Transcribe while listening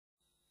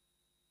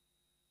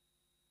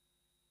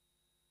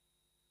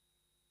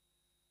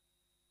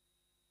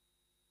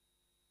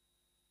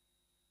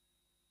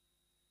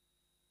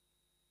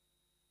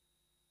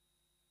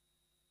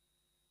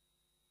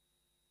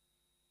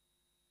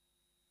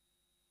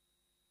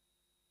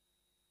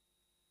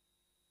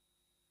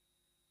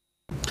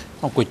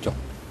អង្គុយចុះ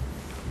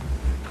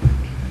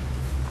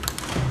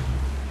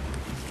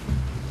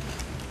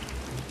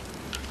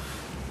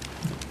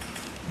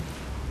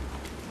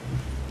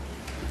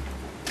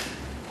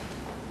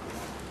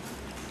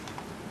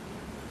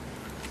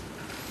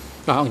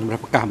អង្គជំរះ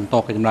ប្រកាសបន្ត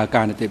កិច្ចដំណើរ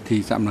ការនីតិវិធី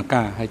សកម្ម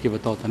ភាពហើយជាប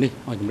ន្តទៅនេះ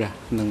អង្គជំរះ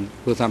នឹង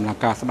ធ្វើសកម្ម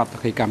ភាពស្ដាប់ត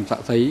ក្កីកម្មស័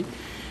ក្តិសិទ្ធិ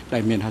ដែ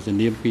លមានហត្ថ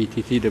នាមពី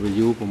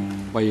TCW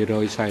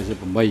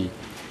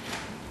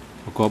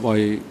 848ប្រកបដោយ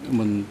ម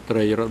ន្ត្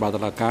រីរដ្ឋបាលតុ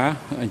លាការ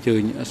អញ្ជើ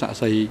ញស័ក្តិ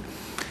សិទ្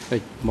ធិ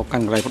មកកា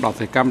ន់កន្លែងផ្ដោត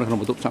សកម្មនៅក្នុង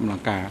បន្ទប់សកម្ម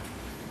ភា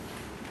ព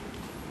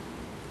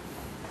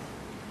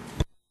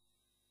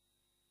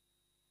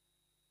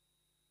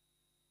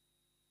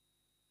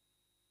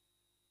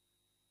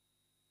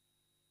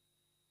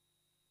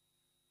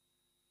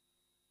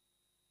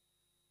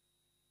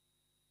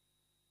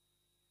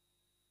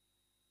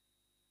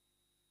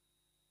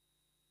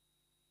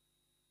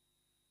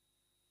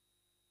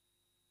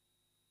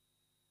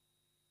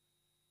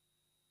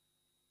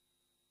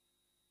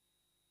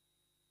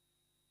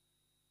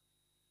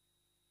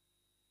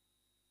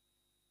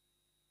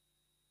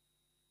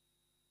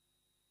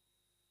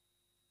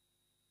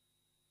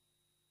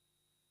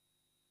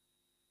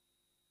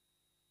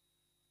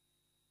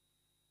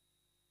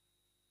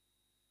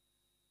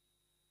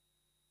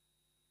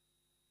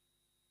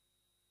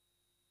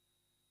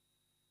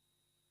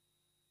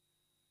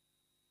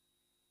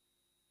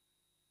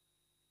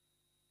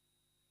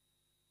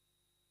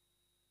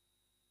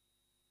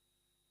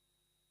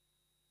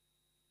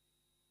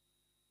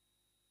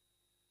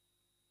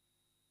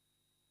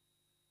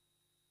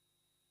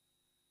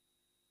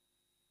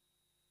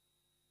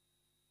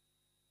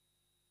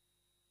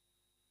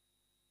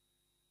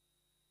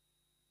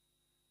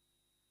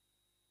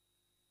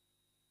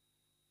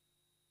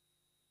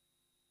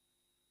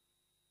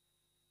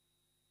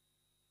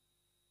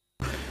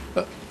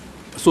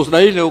សួស្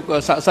តីលោក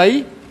ស័ក្តិសិទ្ធិ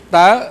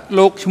តើ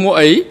លោកឈ្មោះ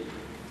អី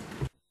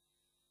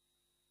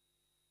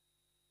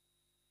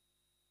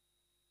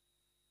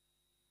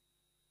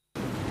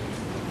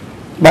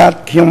បាទ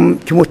ខ្ញុំ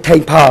ឈ្មោះថេង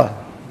ផល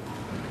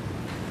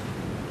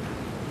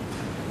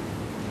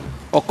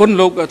អរគុណ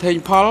លោកថេង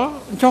ផល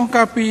ចង់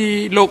កាលពី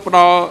លោកផ្ដ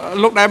ល់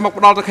លោកដែលមក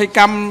ផ្ដល់តក្កីក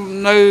ម្ម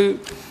នៅ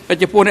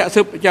ចំពោះអ្នក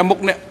ស៊ើបចំមុខ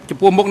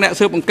អ្នក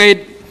ស៊ើបអង្កេត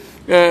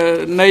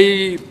នៃ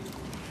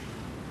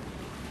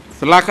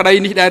សាលាក្តី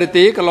នេះដែរ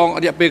ទេកន្លង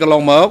រយៈពេលកន្ល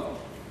ងមក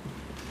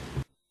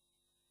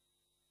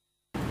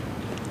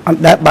អត់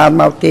ដែលបាន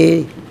មកទេ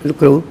លោក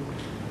គ្រូ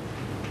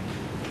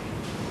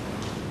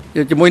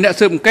ជាមួយអ្នក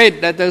ស៊ើបអង្កេត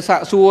ដែលទៅសា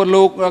កសួរ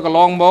លោកកន្ល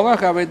ងមក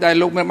កាលតែ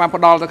លោកមានបាន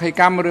ផ្ដល់តក្កី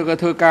កម្មឬក៏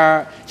ធ្វើការ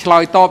ឆ្លើ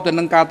យតបទៅ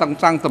នឹងការតាំង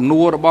សាំងទំ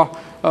នួលរបស់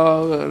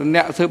អ្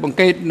នកស៊ើបអង្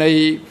កេតនៃ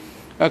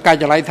ការិ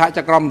យាល័យថាច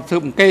ក្រមស៊ើ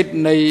បអង្កេត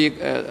នៃ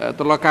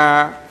តុលាការ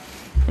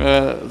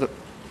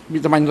វិ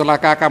សាមញ្ញតុលា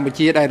ការកម្ពុ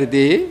ជាដែរ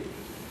ទេ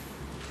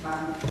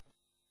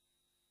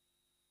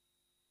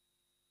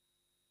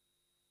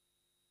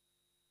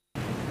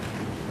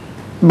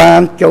បា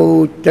នចូល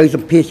ទៅស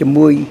ម្ភាសជា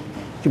មួយ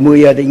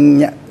ដែ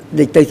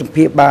លទៅសម្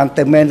ភាសបាន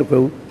ទៅមែនលោកគ្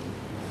រូ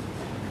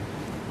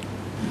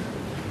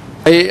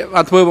ហើយ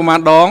បានធ្វើប្រហែល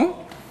ដង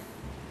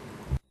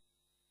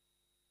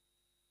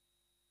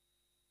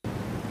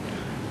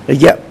រ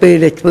យៈពេល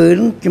ដែលធ្វើ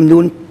ចំនួ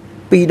ន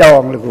 2 ដ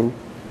ងលោកគ្រូ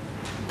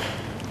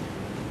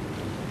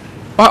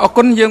អរ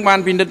គុណយើងបាន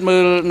ពិនិត្យមើ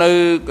លនៅ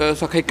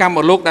សក្ខីកម្មរប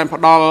ស់លោកដែល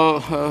ផ្ដល់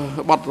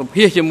បទសម្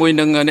ភាសជាមួយ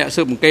នឹងអ្នក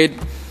ស៊ើបអង្កេត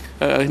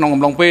ក្នុង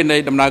អំឡុងពេលនៃ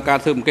ដំណើរការ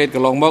ស៊ើបអង្កេតក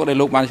ន្លងមកដែល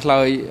លោកបានឆ្លើ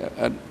យ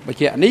បញ្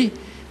ជាក់នេះ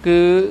គឺ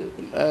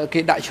គេ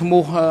ដាក់ឈ្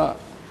មោះ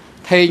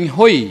ថេង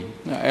ហ៊ុយ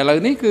ឥឡូវ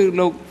នេះគឺ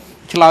លោក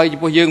ឆ្លើយចំ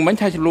ពោះយើងមិញ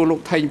ថាឆ្លោះលោក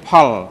ថេងផ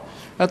ល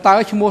តើ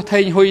ឈ្មោះថេ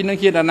ងហ៊ុយនឹង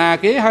ជានរណា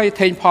គេហើយ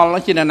ថេងផលនឹ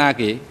ងជានរណា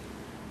គេ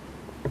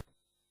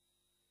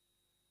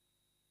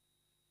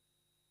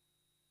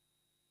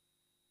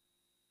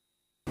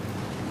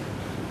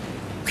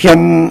ខ្ញុំ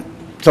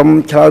សូម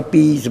ឆ្លើយ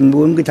ពីសំ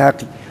ណួរគឺថា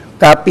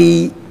កាលពី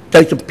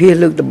ទៅសម្ភាស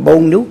លើកដំបូង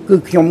នោះគឺ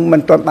ខ្ញុំមិ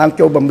នទាន់បាន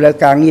ចូលបម្រើ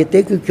ការងារទេ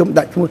គឺខ្ញុំ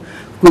ដាក់ឈ្មោះ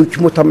គឺឈ្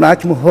មោះធម្មតា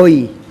ឈ្មោះហ៊ុយ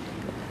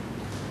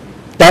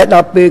តែដ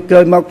ល់ពេលក្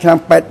រោយមកឆ្នាំ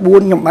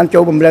 84 ខ្ញុំបានចូ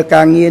លបម្រើ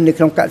ការងារនៅ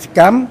ក្នុងកសិក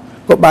ម្ម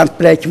ក៏បាន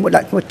ប្រែឈ្មោះដា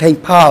ក់ឈ្មោះថេង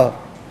ផល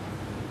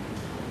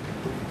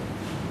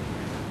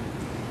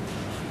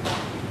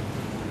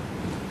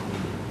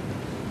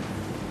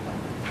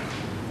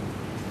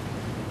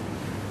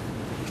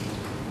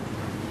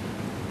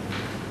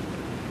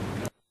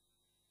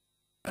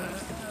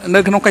នៅ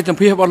ក្នុងកិច្ចសម្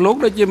ភាសរបស់លោក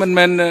ដូចជាមិន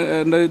មែន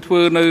នៅធ្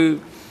វើនៅ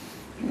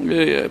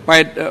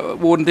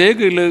 84 ទេ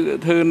គឺលើ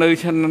ធ្វើនៅ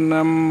ឆ្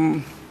នាំ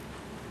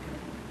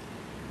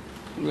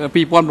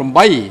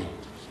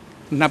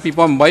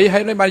 2008 ហើ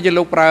យបានជា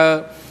លោកប្រើ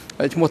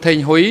ឈ្មោះថេង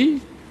ហ៊ុយ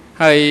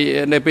ហើយ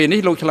នៅពេលនេះ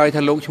លោកឆ្លើយ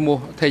ថាលោកឈ្មោះ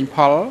ថេងផ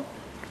ល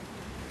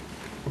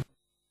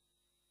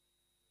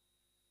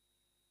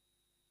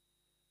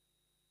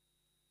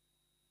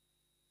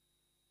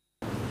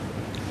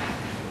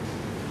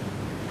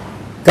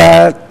កា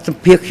រស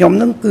ម្ភាសខ្ញុំ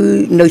នឹងគឺ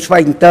នៅស្វែ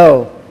ងតើ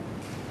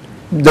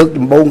លើក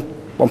ដំបូង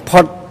បំ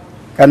ផុត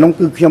កាលនោះ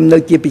គឺខ្ញុំនៅ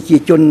ជាប្រជា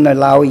ជននៅ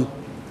ឡើយ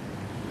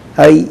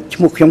ហើយឈ្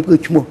មោះខ្ញុំគឺ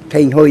ឈ្មោះ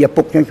ថេងហ៊ុយឪ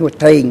ពុកខ្ញុំឈ្មោះ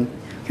ថេង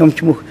ខ្ញុំ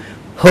ឈ្មោះ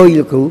ហ៊ុយ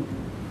លោកគ្រូ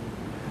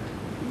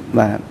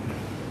បាទ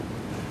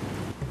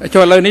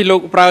ចូលឥឡូវនេះលោ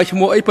កប្រើឈ្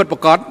មោះអីពិតប្រា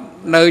កដ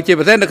នៅជា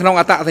ប្រទេសនៅក្នុង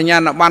អត្តសញ្ញា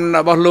ណប័ណ្ណ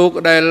របស់លោក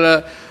ដែល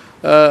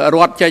រ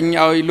ដ្ឋចេញ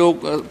ឲ្យលោក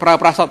ប្រើ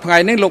ប្រាស់សពថ្ងៃ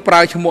នេះលោកប្រើ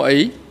ឈ្មោះអី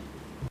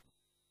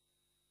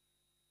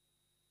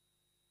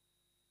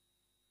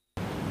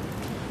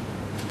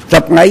ស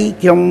ពថ្ងៃ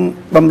ខ្ញុំ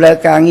បម្រើ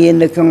ការងារ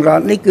នៅក្នុងរ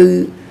ដ្ឋនេះគឺ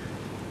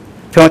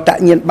ចូលតា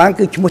ក់ញៀនបាន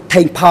គឺឈ្មោះ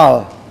ថេងផល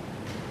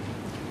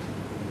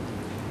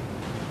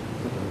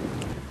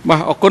បា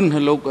ទអរគុណ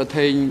លោក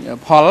ថេង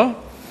ផល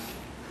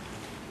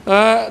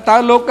តើ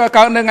លោក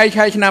កើតនៅថ្ងៃ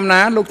ខែឆ្នាំណា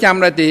លោកចាំ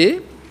ដែរទេ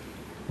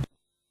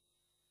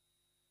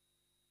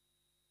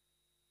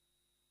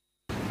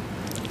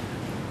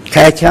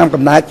ខែឆ្នាំ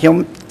កំណើតខ្ញុំ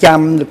ចាំ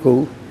លោកគ្រូ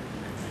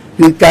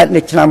គឺកើត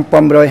នៅឆ្នាំ1951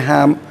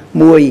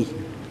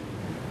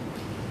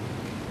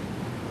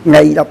ថ្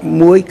ងៃ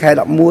11ខែ11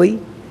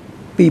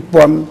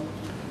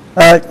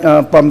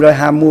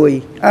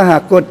 1951ហា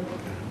គុត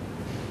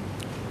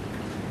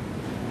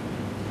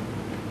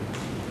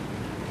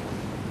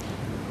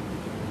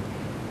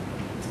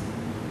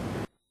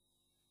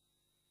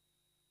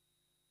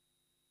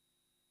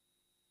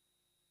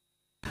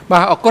បា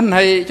ទអរគុណ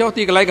ហើយចុះ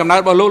ទីកន្លែងកំណើត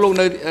របស់លោក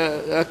នៅ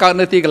កើត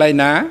នៅទីកន្លែង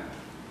ណា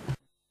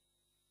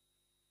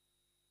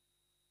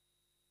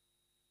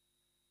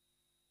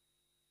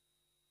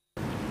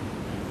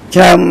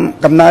ឆ្នាំ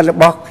កំណើតរ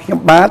បស់ខ្ញុំ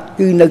បាទ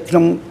គឺនៅក្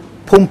នុង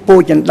ភូមិពូ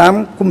ចន្តាំ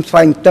ឃុំស្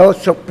វែងតោ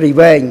ស្រុកព្រៃ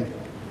វែង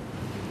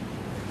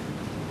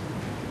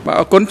បាទ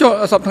អរគុណចុះ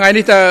សប្តាហ៍ថ្ងៃ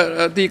នេះតើ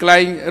ទីកន្លែ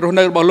ងរស់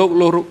នៅរបស់លោក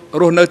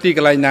រស់នៅទីក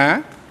ន្លែងណា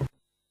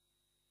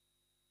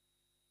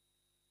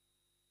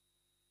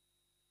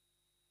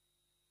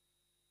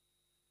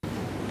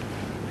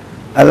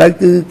ឥឡូវ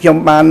គឺខ្ញុំ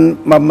បាន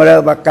បម្រើ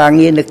ការ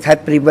ងារនៅខេត្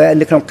តព្រៃវែង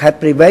នៅក្នុងខេត្ត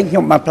ព្រៃវែងខ្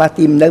ញុំបានផ្លាស់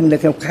ទីលំនៅនៅ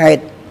ក្នុងខេត្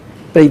ត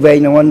ព្រៃវែង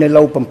នៅ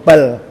ឡូ7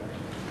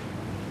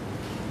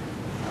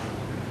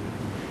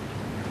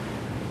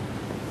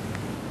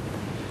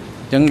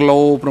ចឹងឡូ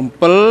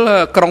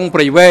7ក្រុងព្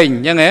រៃវែងអ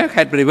ញ្ចឹងហ៎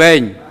ខេត្តព្រៃវែង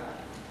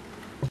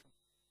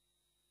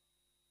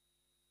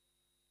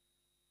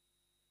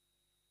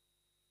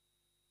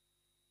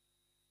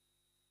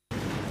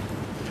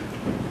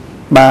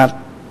បាទ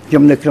ខ្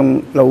ញុំនៅក្នុង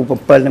ឡូ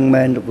7នឹង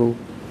មែនលោកគ្រូ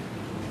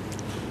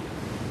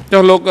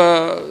ចុះលោក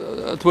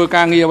ធ្វើ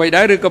ការងារអ្វី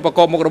ដែរឬក៏ប្រក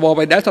បមុខរបរអ្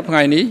វីដែរសប្តាហ៍ថ្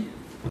ងៃនេះ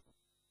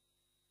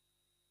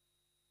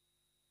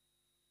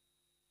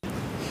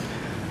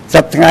ស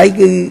ប្តាហ៍ថ្ងៃ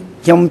គឺ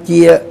ខ្ញុំ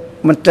ជា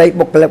មន្ត្រី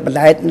បុគ្គលិកបណ្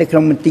ដែតនៅក្នុ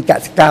ងមន្ទីរក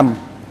សិកម្ម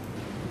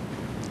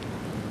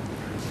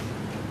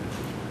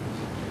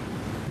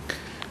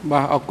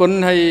បាទអរគុណ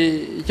ហើយ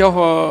ចុះ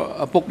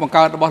ឪពុកបង្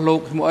កើតរបស់លោក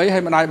ឈ្មោះអីហើ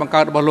យម្ដាយបង្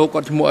កើតរបស់លោកគា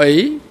ត់ឈ្មោះអី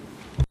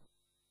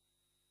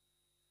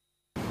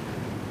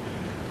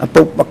ឪ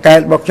ពុកបង្កើត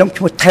របស់ខ្ញុំ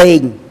ឈ្មោះថេង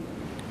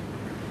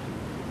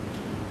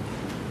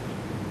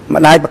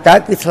ម្ដាយបង្កើត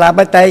គឺស្លាប់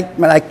ហើយតែ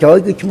ម្ដាយក្រោយ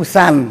គឺឈ្មោះ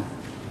សាន់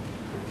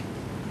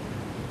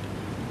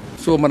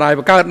សួរម្ដាយ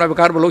បង្កើតរ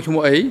បស់លោកឈ្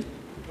មោះអី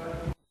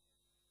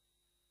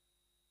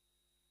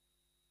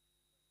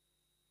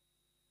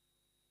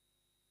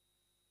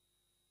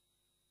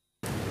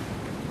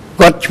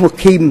គាត់ឈ្មោះ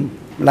ឃីម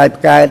ម្ដាយប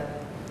ង្កើត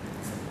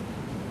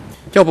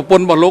ចុះប្រព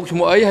ន្ធរបស់លោកឈ្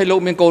មោះអីហើយលោក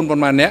មានកូនប៉ុ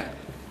ន្មាននាក់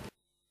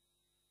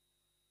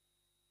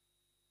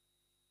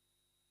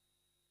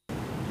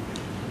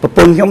ប្រព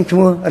ន្ធខ្ញុំឈ្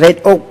មោះរ៉េត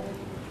អុក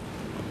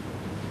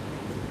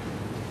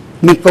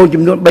មានកូន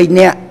ចំនួន3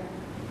នាក់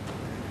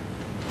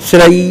ស្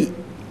រី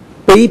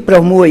2ប្រុ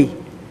ស1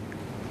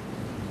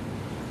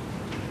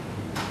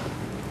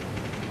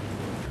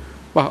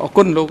បាទអរ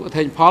គុណលោក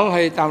ថេងផល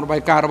ហើយតាមរបា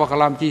យការណ៍របស់កា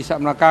ឡាមជីសក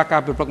ម្មការកា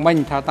រពិព្រឹកមិញ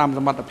ថាតាមស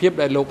មត្ថភាព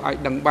ដែលលោកអាច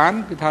ដឹងបាន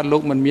គឺថាលោ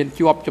កមិនមាន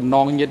ជាប់ចំណ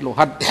ងញាតិលោ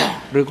ហិត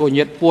ឬក៏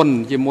ញាតិពន្ធ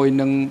ជាមួយ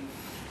នឹង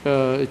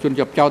ជន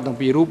ជាប់ចោតទាំង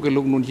ពីររូបគឺ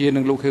លោកនួនជា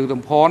និងលោកខៀវ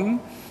តំផន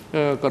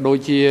ក៏ដូច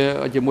ជា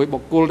ជាមួយបុ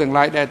គ្គលទាំង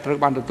ឡាយដែលត្រូវ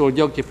បានទទួល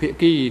យកជាភា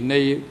គីនៃ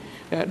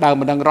ដើម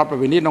បណ្ដឹងរដ្ឋប្រ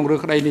វេណនេះក្នុងរឿង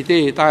ក្តីនេះទេ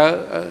តើ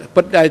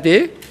ពិតដែរទេ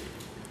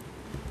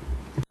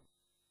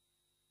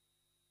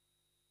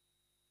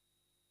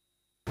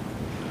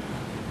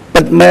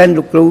ពិតមែន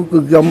លោកគ្រូគឺ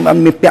ខ្ញុំអ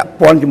ត់មានពាក់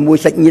ព័ន្ធជាមួយ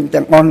សាច់ញាតិ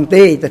ទាំងអស់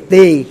ទេ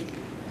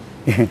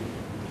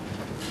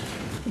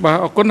បាទ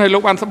អរគុណហើយលោ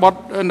កបានស្បត់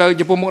នៅ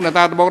ចំពោះមុខអ្នក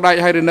តាត្បូងដាច់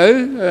ហើយឬនៅ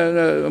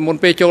មុន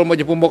ពេលចូលមក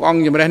ចំពោះមុខអង្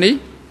គជំរះនេះ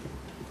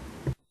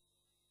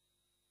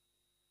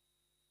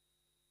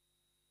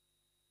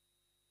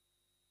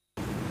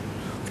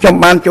ខ្ញុំ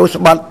បានចូល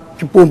ស្បត់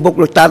ចំពោះមុខ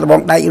លោកតាត្បូង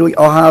ដាច់រួច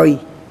អស់ហើយ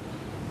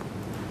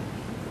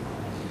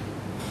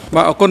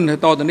បាទអរគុណ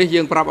តទៅនេះ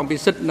យើងប្រាប់អំពី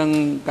សិទ្ធិនិង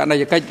ករណី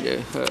យកិច្ច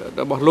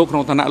របស់លោកក្នុ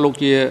ងឋានៈលោក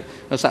ជា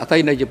សក្តិ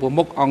នៅចំពោះ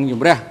មុខអង្គ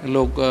ជំរះ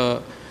លោក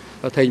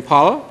ថេងផ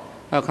ល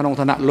ក្នុង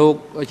ឋានៈលោក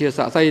ជាស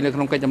ក្តិនៅក្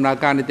នុងកិច្ចដំណើរ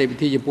ការនីតិវិ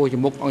ធីចំពោះ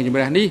មុខអង្គជំ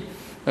រះនេះ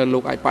លោ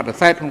កអាចបដិ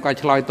សេធក្នុងការ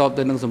ឆ្លើយតប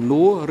ទៅនឹងសំ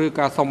ណួរឬ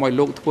ការសុំឲ្យ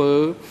លោកធ្វើ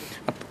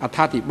អត្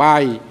ថាធិប្បា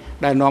យ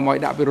ដែលនាំឲ្យ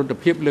ដាក់វិរុទ្ធ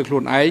ភាពលើខ្លួ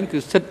នឯងគឺ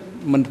សិទ្ធិ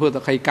មិនធ្វើស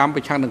ក្ខីកម្មប្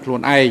រឆាំងនឹងខ្លួន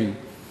ឯង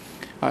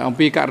ហើយអំ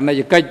ពីករណី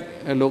យកិច្ច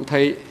លោក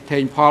ថេ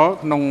ងផល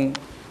ក្នុង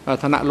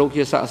ឋានៈលោក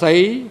ជាសក្តិ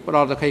ផ្ដ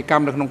ល់សក្ខីក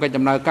ម្មនៅក្នុងកិច្ច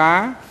ដំណើរការ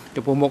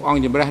ចំពោះមុខអង្គ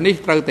ជំរះនេះ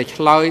ត្រូវតែ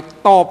ឆ្លើយ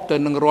តបទៅ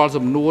នឹងរាល់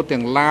សំណួរ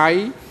ទាំងឡាយ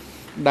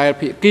ដែល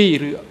ភាគី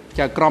ឬ จ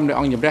ะกรมใน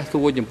องค์อย่างแรกตั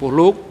วอย่างพวก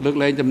ลูกเลือก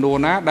เลยจำนวน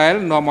นะได้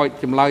นอมอ้อย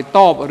จำลายต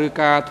อบหรือ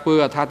การเพื่อ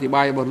อธิบ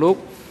ายบทลูก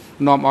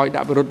นอมอ้อยดั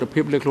บรุด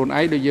พิบเลือกโคลนไอ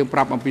โดยยืมป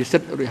รับอัมพิสิ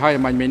ทธิ์หรือให้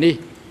มันไม่นี่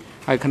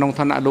ให้ขนมธ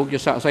นาลูกจะ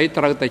สะใสต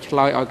ระแต่ชล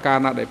ายอาการ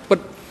ได้ปิด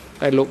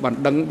ได้ลูกบัน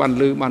ดังบัน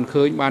ลือบันเค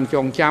ยบันจ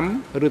องจ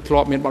ำหรือทลอ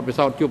เมียนบอดไปส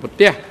อดจูบเ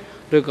ตี้ย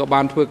หรือกับบา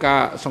นเพื่อการ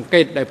สังเก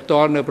ตได้ตั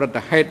วในประ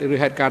เทศหรือ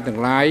เหตุการณ์ต่าง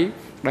หลาย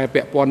ได้เป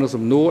ะปอนในส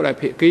มนูได้เ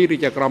พียกี้หรือ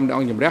จะกรมในอ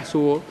งค์อย่างแรก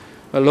ซัว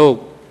โลก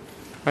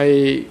ไอ้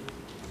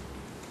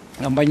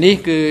ใบนี้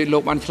คือโล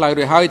กบันชลายโด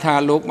ยให้ทา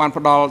โลกบันพ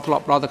อดอลทลอ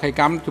บดอตะไค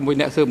กัมจมูกเ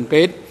นี่ยเสริมเก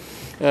ต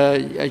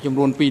จำน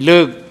วนปีเลิ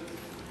ก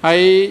ให้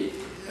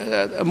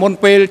มน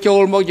เปลโจ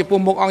ลมองจะปุ่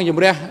มมกองอย่าง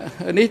แรก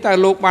อันนี้แต่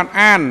โลกบัน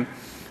อ่าน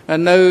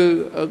ใน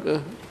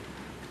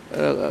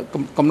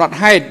กำหนด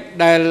ให้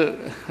ได้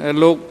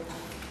โลก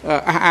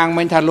อ่างไ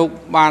ม่ทาลูก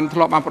บานท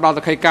ลบบานพอดอต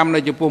ะไคกัมใน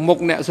จุดปุ่มมก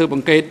เนี่ยเสริ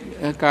มเกต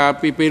กับ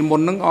ปีม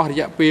นนึงอ๋อ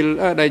จะปี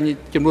ได้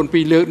จำนวนปี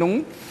เลิกนู้ง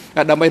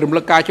ดำไปรำ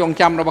ลึกการจอง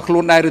จำเราบักลุ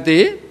นได้หรือตี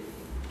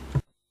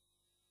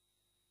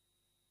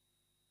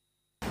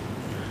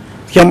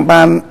ชมบ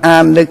านอ่า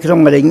นในครอง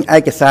มาดิ่งไอ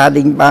กษา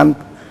ดิ่งบาน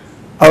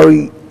เอา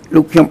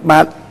ลูกชมบา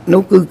นนู้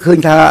คือคืน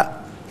ท่า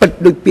ปิด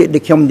ด้วยเปียเด็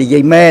กชมดีใจ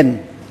แม่น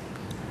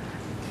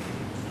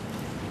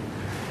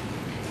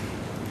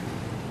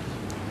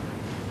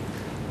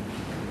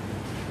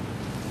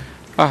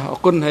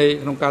คุณให้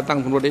โครงการตั้ง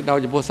ผลประโยชน์ดาว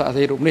จะพูดสา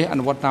ธิตรูปนี้อ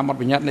นุวัตตามบัตร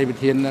บัญญัติในวิ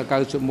ธีกา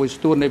รสมุยส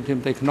ตูนในวิธี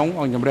ไต่ขนม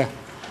อ่อนยำเร่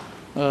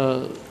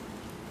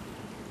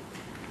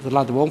สล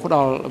าตัววงพอด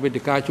อลวิ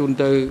ธีการจูน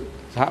เตอ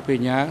สหปริ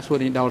ญญาส่วน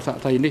นี้ดาวสะ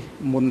ไทยนี่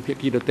มนเพีย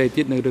กีดเต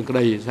ติดในเรื่องกระไ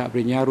ดสหป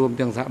ริญญารวม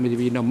ทั้งสหมิตร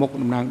วีนมก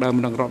นางด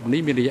ำนางรอบ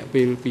นี้มีระยะ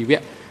ปีเว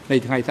ะใน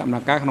ทางสำนั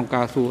กการของก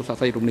ารสู่สะ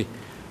ไทยตรงนี้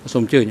ส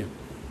มเชื่อเนี่ย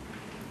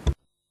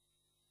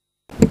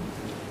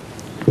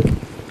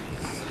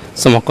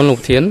สมกุลลูก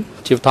เทียน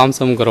ชีวทอม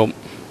สมกรม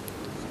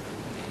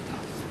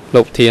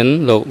ลูกเทียน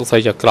ลูกใส่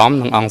จากกล้อม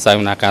ทางองค์ใส่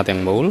นาการแต่ง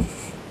มูล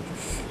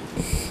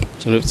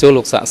จำนวนสู้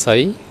ลูกสะใส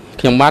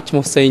ขยมบัดช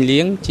มุเซนเ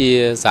ลี้ยงเจีย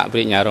สะป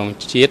ริญญาโรง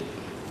จิต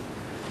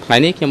หลาย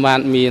นี้ขยมบัด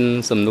มี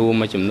สำนู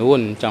มาจำนวน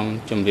จัง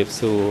จำเรียบ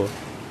สู่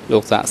ลู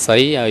กสะใส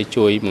เอา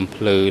ช่วยมันเพ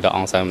ลือดอ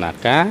งใส่นา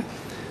การ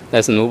แต่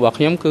สำนูบอกข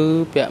ยมคือ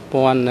เปียป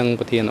อนนัง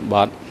ประเทศบ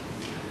อด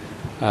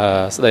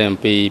แสดง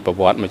ปีประ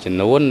วัติมาจ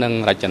ำนวนนัง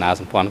รัชนา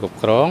สมพรกับ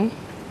ครอง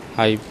ใ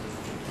ห้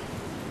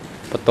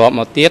ประตอบม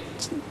าเตี้ย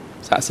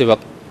สะสิบ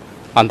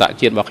อันตร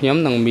จิตบอกย้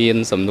ำนังมีน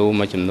สำนู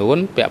มาจำนวน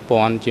เปียป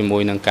อนจีมว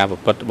ยนังการประ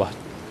พฤติบ่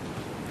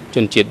จ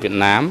นจิตเวียด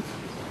นาม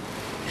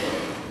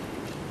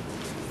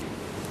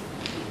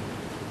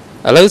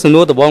แล้วสำนู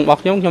ตะบองบอก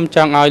ย้ำ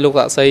จังเอาลูก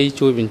ตะไซ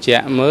ช่วยเป็นแจ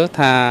เมื่อ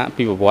ท่า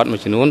ปีประวัติมา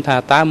จำนวนท่า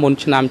ตามน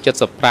ชนามจัด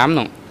สับพราม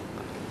น้อง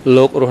โล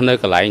กโรนเนอร์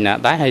กไหลนะ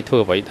ได้ให้ทั่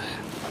วไป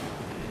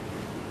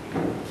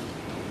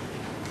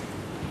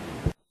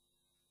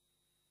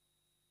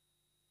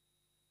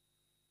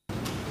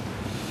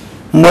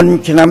มน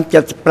ชนำ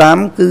จัดปราม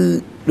คือ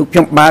ลูกช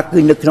มบาคื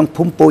อนึกน้อง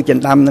พุ่มปูจัน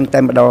ดำนั่งแต่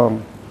มาดอง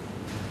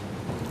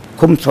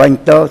คุมสวน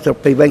โตสบ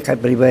ไปเว้นขัด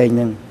บริเวณ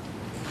นึง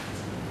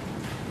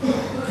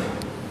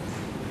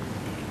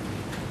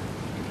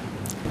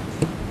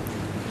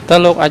ต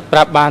ลกอัดป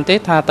รับบานเต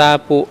ธาตา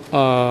ปุ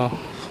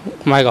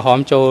ไม่ก็หอม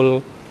โจล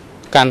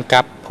การ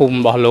กับภูมิ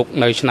บ่อลุก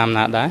ในชนำน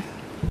าได้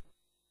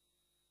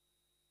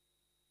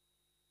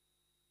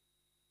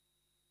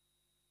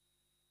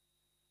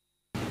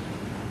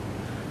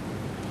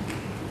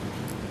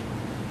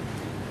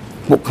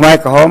บุกไม้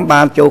กระหอมบา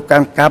นโจกา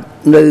รกับ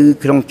ใน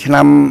ครองชน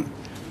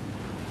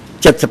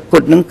ำจัดสกุ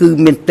ลนั่นคือ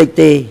เมียนเตเ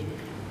ต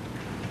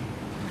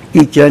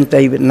อีเจนไต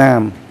เวียดนา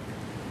ม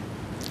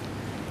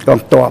กอ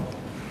งตอบ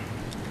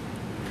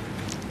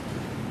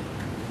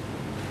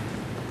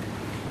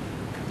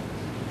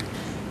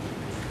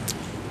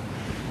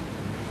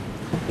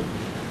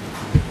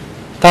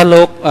ถ้าโล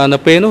กใน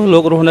ปีนู้โล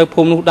กรู้ในภู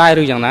มินู้ได้ห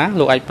รืออย่างนะโ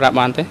ลกไอปราบ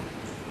านเต้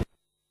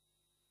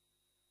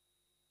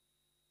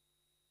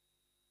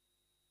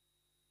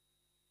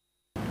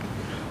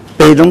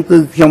ปีน้องคื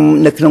อชม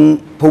ในครอง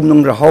ภูมิน้อ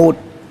งระโหด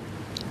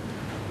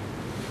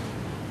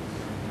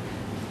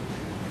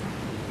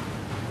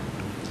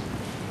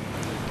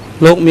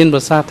โลกมีนภ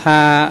าษาธา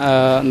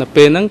ใน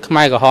ปีนั้นขม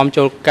ายกับหอมโจ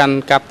กัน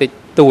กับติด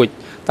ตุย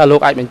ถ้าโล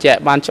กไอเป็นแจ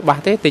บานฉบับ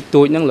เต้ติด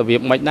ตุยนั่งระเบีย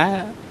บไม่ได้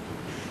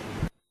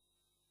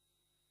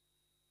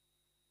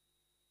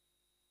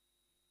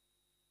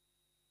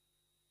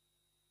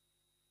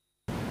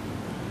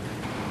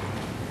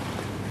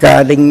กา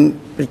รดึง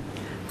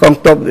กอง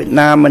ทัพเวียด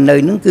นามมันเลย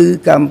นั่นคือ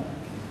การ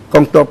ก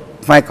องทัพ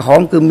ฝ่ายของ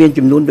คือมีจ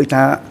ำนวนโดย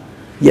ท่า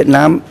เวียดน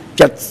าม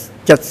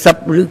จัดซับ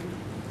หรือ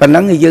ปนั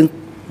งให้ยัง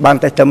บาง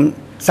แต่ท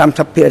ำซ้ำ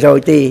ซับเพียรอ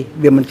ยตี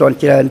เวียมันตอน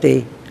เจริญตี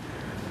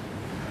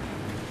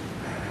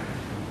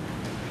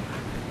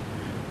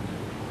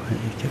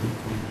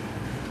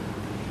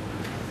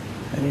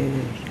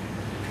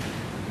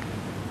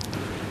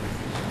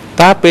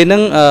ถ้าเป็นนั่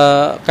ง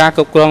การก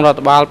บกรองรั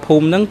ฐบาลภู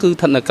มินั่งคือ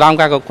ถัดในกลาง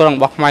การกบกรอง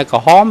บอกไม่ก็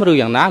หอมหรือ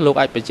อย่างนั้นโลกไ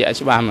อไปเจาะ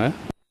ชิบาเหมือ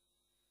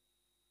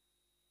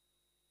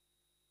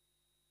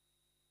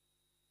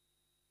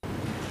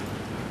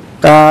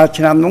ก็ช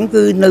นำน้อง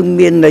คือหนึ่งเ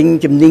มียนหนึ่ง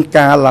จำนิงก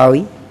าลอย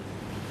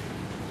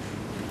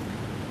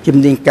จ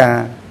ำนิงกา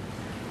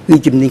គឺ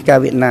ជំនាញការ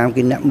វៀតណាម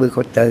គេអ្នកមើល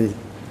ខុសទៅ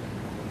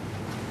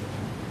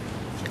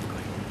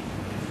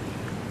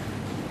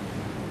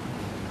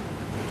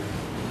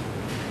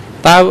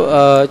តើ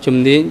ជំ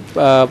នាញ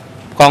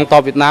កងទ័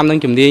ពវៀតណាមនិង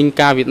ជំនាញ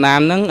ការវៀតណាម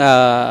ហ្នឹង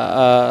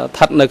ស្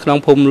ថិតនៅក្នុង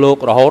ភូមិលោក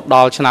រហូតដ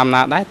ល់ឆ្នាំ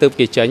ណាដែរទើប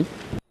គេចេញ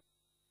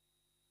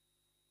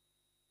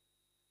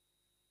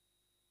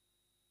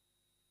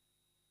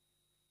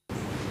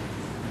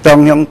ត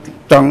ង់ខ្ញុំ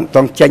ត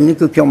ង់ចេញ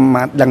គឺខ្ញុំ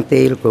មិនដឹងទេ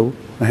លោកគ្រូ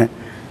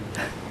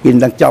ខ្ញុំ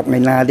ដឹងចប់ថ្ងៃ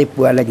ណាទេព្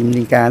រោះឥឡូវជំ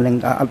នាញការនឹង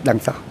អត់ដឹង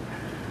សោះ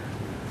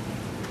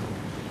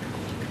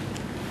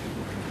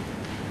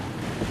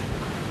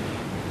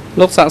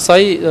លោកសាក់សី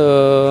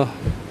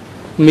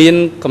មាន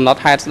កំណ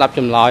ត់ហេតុស្ដាប់ច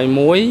ម្លើយ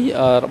មួយ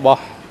រប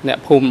ស់អ្នក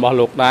ភូមិរបស់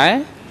លោកដែរ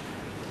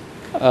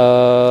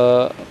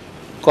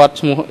គាត់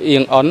ឈ្មោះអៀ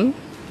ងអុន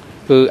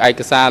គឺឯ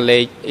កសារលេ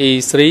ខ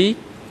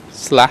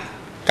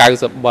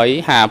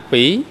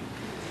E3/9352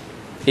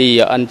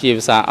 EN ជា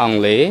ភាសាអង់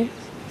គ្លេ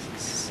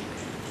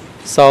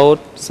ស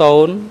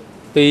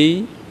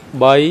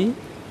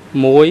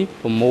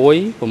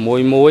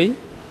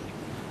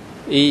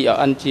 002316611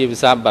 EN ជាភា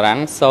សាបារាំង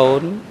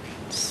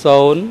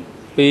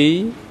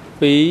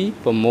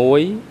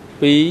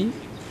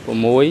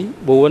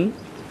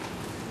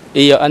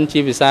 002262644 EN ជា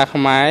ភាសា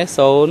ខ្មែរ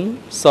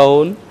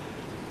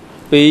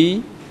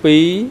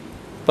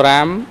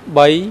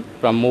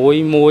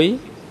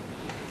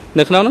 002253611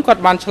 នៅក្នុងនោះគា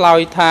ត់បានឆ្លើយ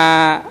ថា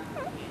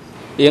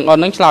អៀងអន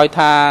នឹងឆ្លើយ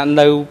ថា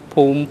នៅ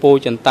ភូមិពោ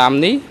ធិ៍ចិន្តាំ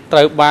នេះត្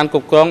រូវបានគ្រ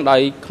ប់គ្រងដោ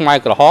យខ្មែរ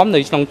ក្រហមនៅ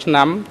ក្នុងឆ្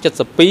នាំ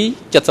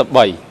72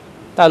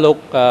 73តើលោក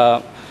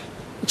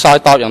ឆ្លើយ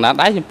តបយ៉ាងណា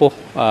ដែរចំពោះ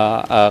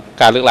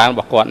ការលើកឡើងរប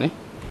ស់គាត់នេះ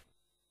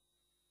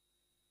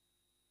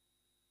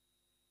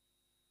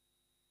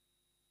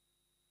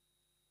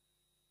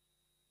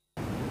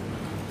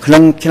ក្នុ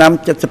ងឆ្នាំ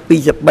72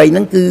 73ហ្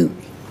នឹងគឺ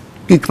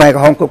ខ្មែរក្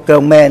រហមគ្រប់គ្រ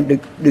ងមែនដូច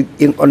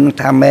អៀងអុននឹង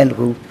ថាមែន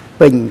គ្រូ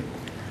ពេញ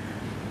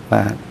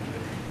បាទ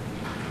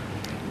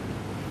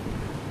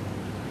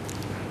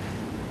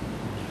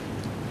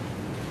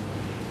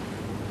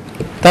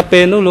តើពេ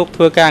លនោះលោក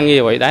ធ្វើការងារ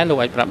អ្វីដែរលោក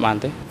អាចប្រាប់បាន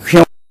ទេខ្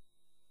ញុំ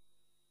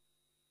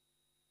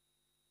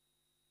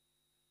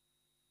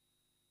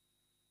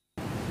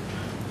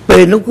ពេ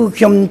លនោះគឺ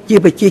ខ្ញុំជា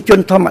ប្រជាជន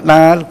ធម្ម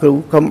តាគ្រូ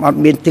ខ្ញុំអត់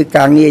មានធ្វើ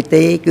ការងារ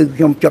ទេគឺ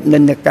ខ្ញុំជាប់និ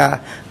ន្នាការ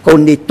កូន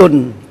នីតុន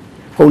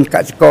កូនក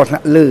សិករថ្នា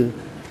ក់លើ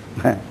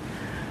បាទ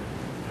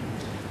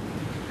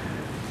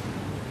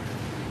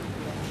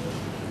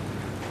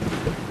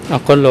អ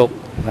រគុណលោក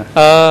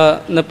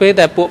នៅពេល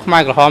ដែលពួកខ្មែ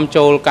រក្រហម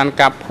ចូលកាន់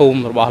កាប់ភូមិ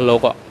របស់លោ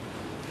ក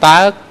តើ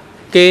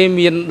គេ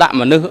មានដាក់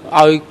មនុស្ស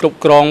ឲ្យគ្រប់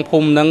គ្រងភូ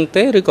មិនឹង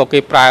ទេឬក៏គេ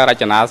ប្រើរ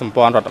ចនាសម្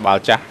ព័ន្ធរដ្ឋបាល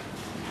ចាស់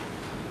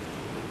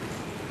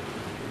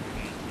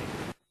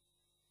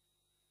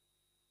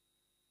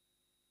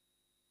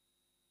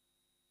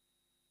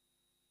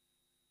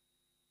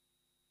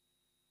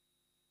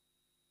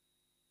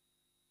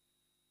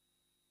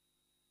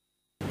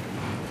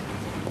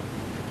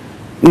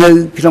នៅ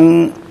ក្នុង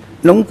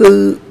នោះគឺ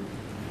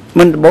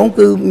មិនដំបូង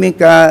គឺមាន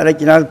ការរ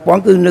ចនាសម្ព័ន្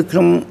ធគឺនៅក្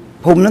នុង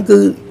ភូមិហ្នឹងគឺ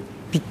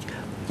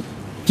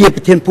ជាប្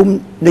រធានភូមិ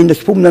នៃ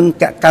ភូមិនឹង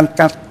កាន់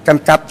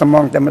កាប់ត្ម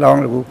ងតែម្ដង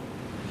លោកគ្រូ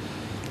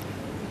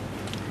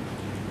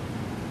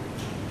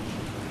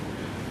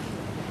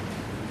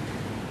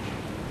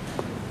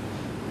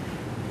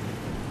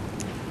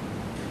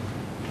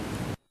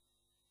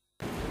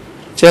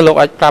ជាលោក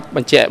អាចប្រាប់ប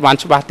ញ្ជាក់បាន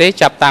ច្បាស់ទេ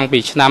ចាប់តាំងពី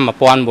ឆ្នាំ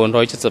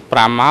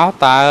1975មក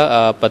តើ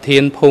ប្រធា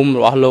នភូមិរ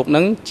បស់លោក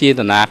នឹងជា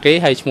តាណាគេ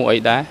ហើយឈ្មោះអី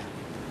ដែរ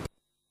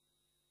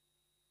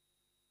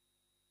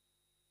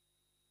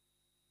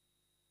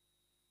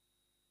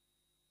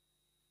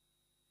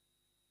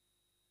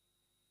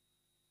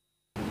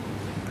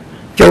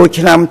ចូល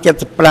ឆ្នាំ75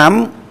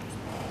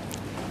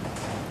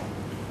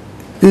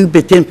គឺប្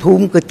រធានភូ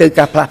មិគឺទៅ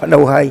ការផ្លាស់ប្ដូ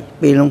រហើយ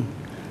ពេលនោះ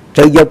ត្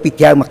រូវយកពី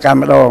ក្រៅមកកាន់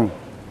ម្ដង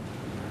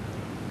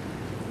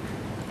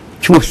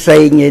ឈ្មោះសេ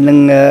ងនឹង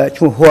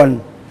ឈ្មោះហ៊ុន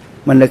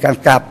មិននៅកាន់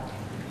កាប់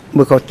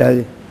មើលខុសទៅ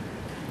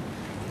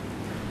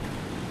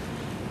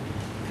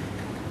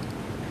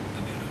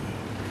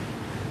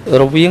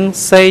រវាង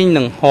សេង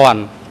និងហ៊ុន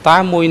តើ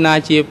មួយណា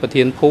ជាប្រ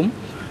ធានភូមិ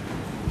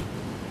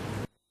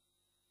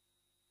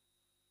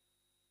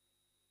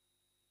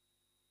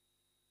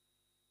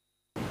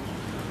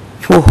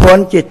ឈ្មោះហ៊ុន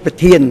ជាប្រ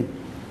ធាន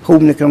ភូ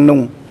មិនៅក្នុង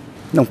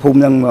ក្នុងភូមិ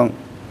ហ្នឹងហ្មង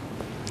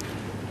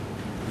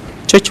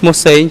ចុះឈ្មោះ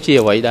សេងជា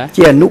អ្វីដែរ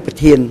ជាអនុប្រ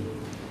ធាន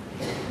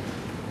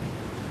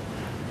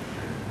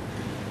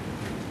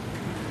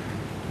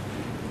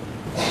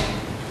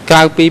ក្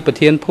រៅពីប្រ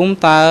ធានភូមិ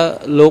តើ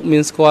លោកមា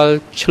នស្គាល់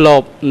ឆ្ល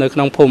ប់នៅក្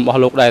នុងភូមិរបស់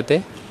លោកដែរទេ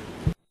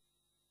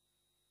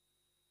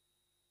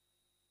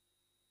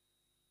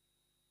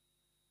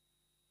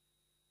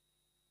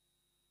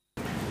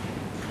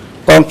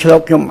កងឆ្ល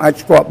ប់ខ្ញុំអាច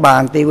ស្គាល់បា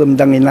នទេវាមិន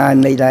ដឹងឯណា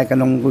នៃដែរក្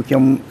នុងខ្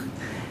ញុំ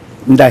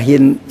មិនដែលហ៊ា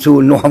នសួរ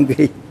នាំ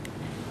គេ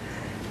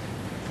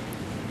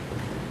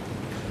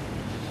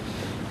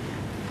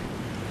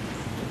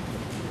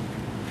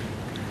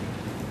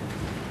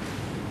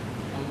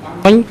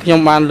ខ្ញុំ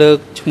បានលើក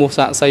ឈ្មោះ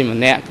សាក់សីម្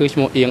នាក់គឺឈ្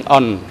មោះអៀងអុ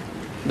ន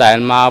ដែល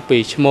មកពី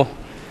ឈ្មោះ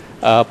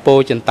ពោ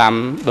ចិនតាម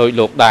ដោយ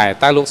លោកដែរ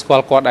តើលោកស្គា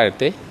ល់គាត់ដែរ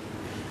ទេ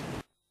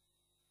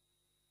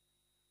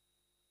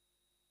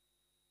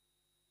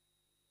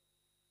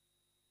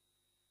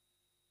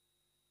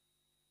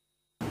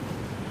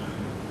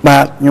បា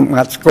ទខ្ញុំអ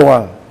ត់ស្គា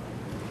ល់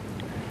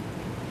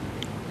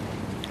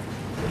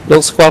លោ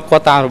កស្គាល់គា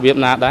ត់តាមរបៀប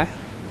ណាដែរ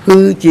គឺ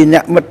ជាអ្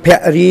នកមិត្តភក្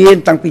តិរៀន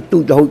តាំងពីទូ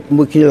ចរហូត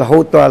មួយគ្នារហូ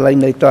តតឥឡូវ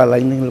នៅតឥឡូ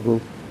វនេះលោកគ្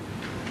រូ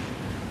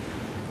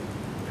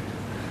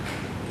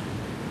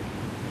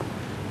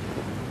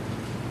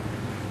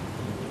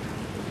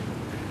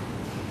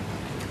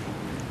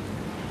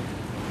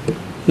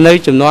នៅ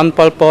ចំនួន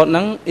ប៉ុលពតហ្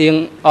នឹងអៀង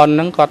អនហ្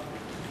នឹងគាត់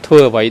ធ្វើ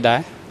អ្វីដែ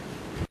រ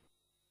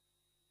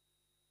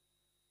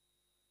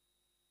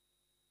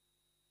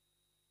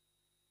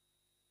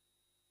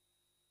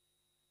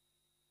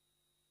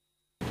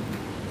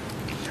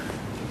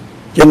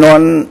ជំនា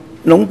ន់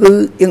នោះគឺ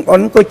អៀងអ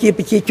នក៏ជា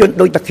ប្រជាជន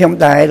ដូចតែខ្ញុំ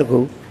ដែរលោកគ្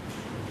រូ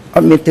អ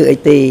ត់មានធ្វើអី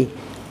ទេ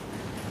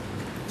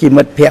ជា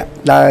មិត្តភក្តិ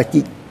ដើរជី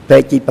កប្រែ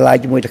កជីកបន្លាយ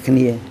ជាមួយតែគ្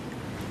នា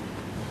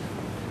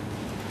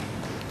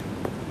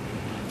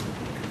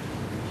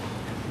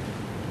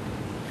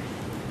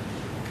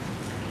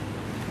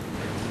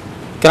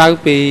ក្រៅ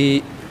ពី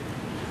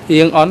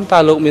អៀងអនតើ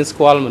លោកមានស្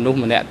គាល់មនុស្ស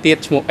ម្នាក់ទៀត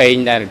ឈ្មោះអេង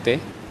ដែរទេ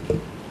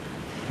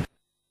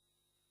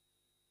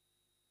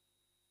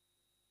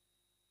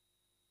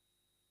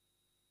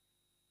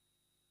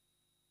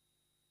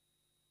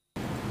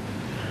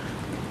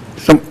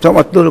សូម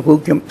អត់ទោសលោកគ្រូ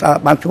ខ្ញុំ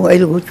បានឈ្មោះអី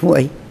លោកគ្រូឈ្មោះ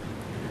អី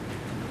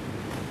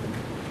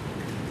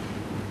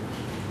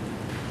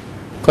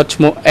គាត់ឈ្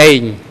មោះអេ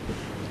ង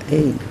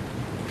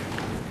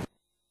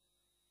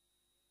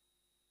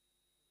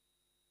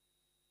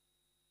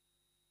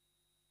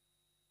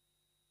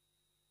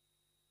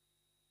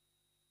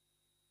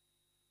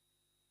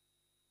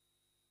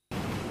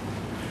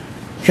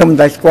ខ្ញុំមិន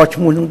ដែលស្គាល់ឈ្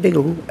មោះនោះទេ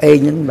លោកអេង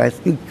ហ្នឹងមិនដែល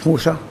គឺឈ្មោះ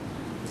សោះ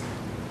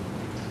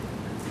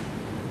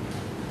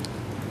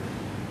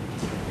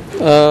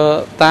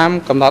តាម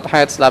កំណត់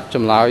ហេតុស្ដាប់ច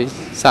ម្លើយ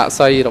សាក្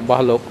សីរប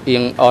ស់លោកអៀ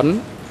ងអន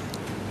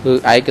គឺ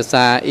ឯក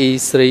សារ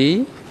E3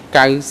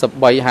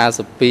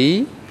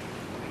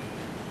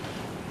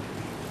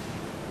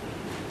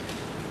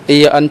 9352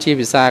 EN ជា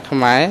ភាសាខ្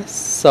មែរ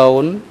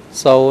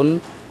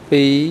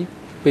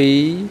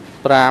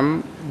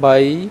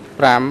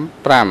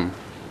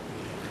00225355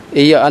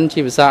 EN ជា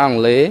ភាសាអង់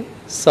គ្លេ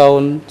ស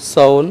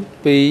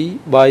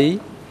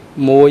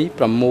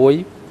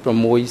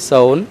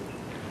00231660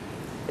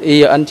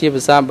 EN ជា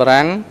ភាសាបា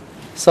រាំង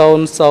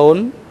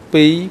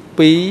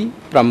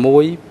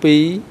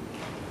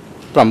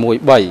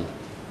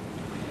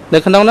00226263នៅ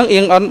ក្នុងនោះអៀ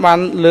ងអនបាន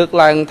លើក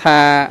ឡើងថា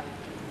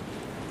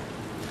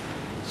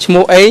ឈ្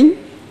មោះអេង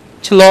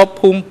ឆ្លប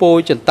ភូមិពោ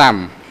ចិនតាម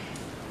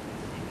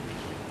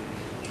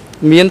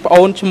មានប្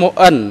អូនឈ្មោះ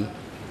អិន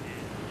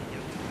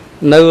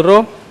នៅរ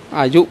ស់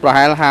អាយុប្រ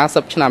ហែល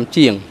50ឆ្នាំ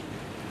ជាង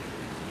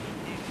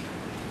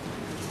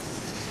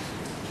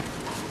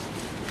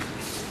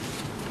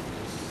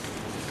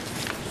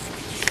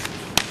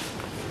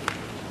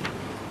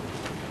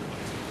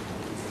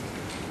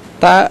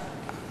តើ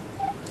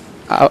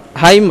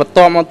ហើយមកត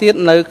មកទៀត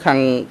នៅខាង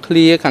ឃ្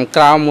លាខាង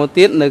ក្រោមមក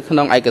ទៀតនៅក្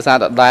នុងឯកសារ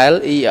ដដែល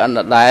EN ដ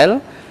ដែល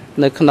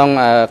នៅក្នុង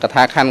ក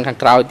ថាខណ្ឌខាង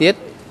ក្រោយទៀត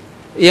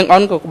អៀងអ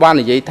នក៏បាន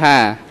និយាយថា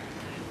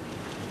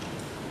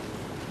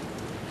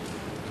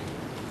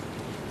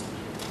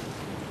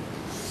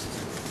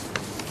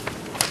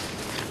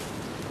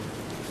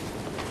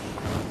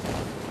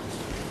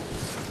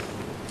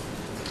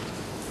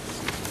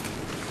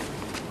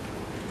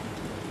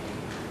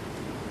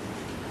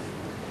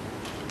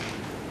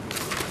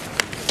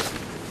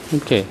អូ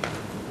ខេ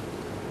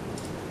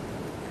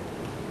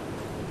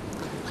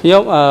ខ្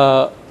ញុំ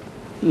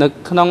នៅ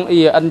ក្នុង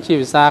EN ជា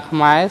ភាសាខ្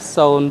មែរ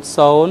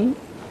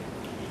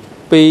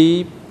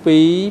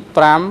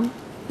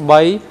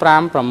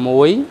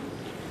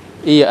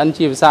00225356 EN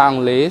ជាភាសាអង់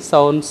គ្លេស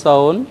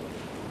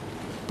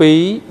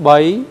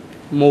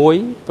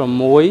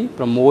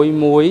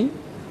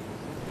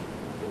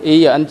00231661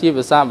 EN ជា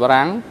ភាសាបា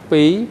រាំង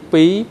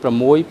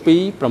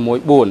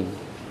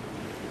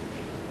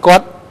226264គា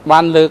ត់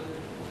បានលើក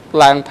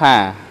ឡើងថា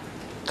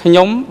ខ្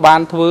ញុំបា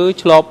នធ្វើ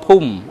ឆ្លបភូ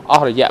មិអ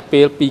ស់រយៈ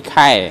ពេល2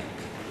ខែ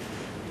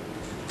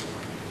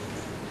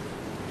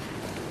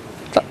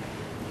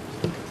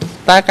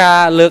តើការ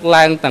លើក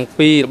ឡើងទាំង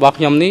ពីររបស់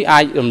ខ្ញុំនេះអា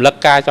ចរំលឹក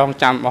ការចង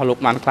ចាំរបស់លោក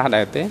បានខ្លះ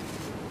ដែរទេ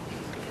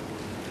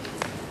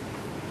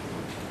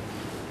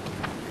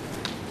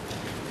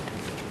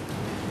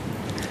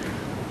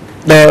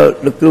ដល់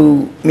លោកគ្រូ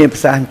មានប្រ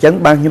សាសន៍អញ្ចឹង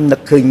បានខ្ញុំនឹ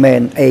កឃើញមែ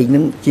នអេងហ្នឹ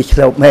ងជាឆ្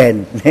លប់មែន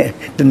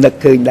ទៅនឹក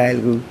ឃើញដែរ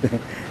លោកគ្រូ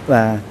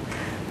បាទ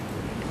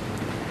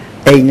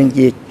អេងនឹង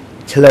ជា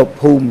ឆ្លប់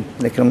ភូមិ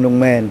នៅក្នុងនោះ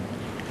មែន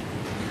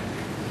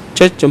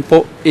ចុចចំ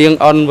ពោះអៀង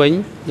អនវិញ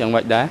យ៉ាង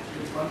ម៉េចដែរ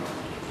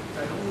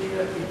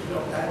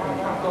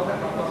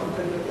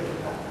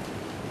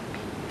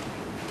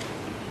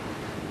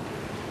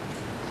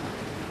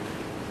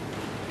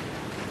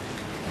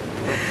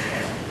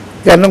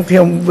កាលនោះខ្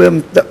ញុំវាមិ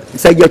ន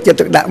សូវយកចិត្ត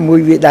ទុកដាក់មួយ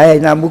វាដែរ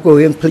ណាមួយក៏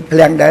រៀងភ្លេចភ្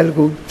លាំងដែរលោក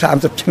គ្រូ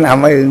30ឆ្នាំ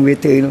ហើយរឿងវា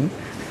ធ្វើនោះ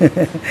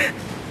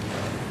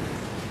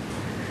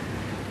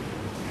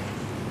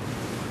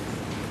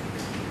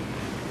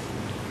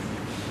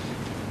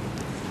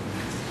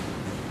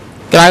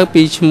ក្រៅ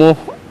ពីឈ្មោះ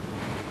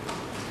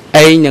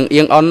អេងនិង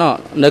អៀងអន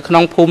នៅក្នុ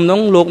ងភូមិនោះ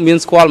លោកមាន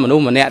ស្គាល់មនុ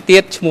ស្សម្នាក់ទៀ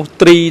តឈ្មោះ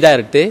ត្រីដែរ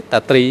ឬទេតា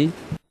ត្រី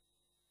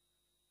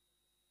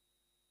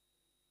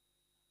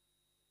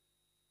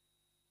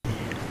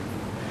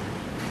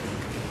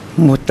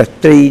một tật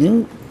trì nó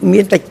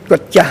miễn ta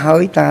quật cha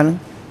hơi ta nó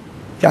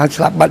cha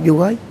sạp bát vô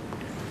ấy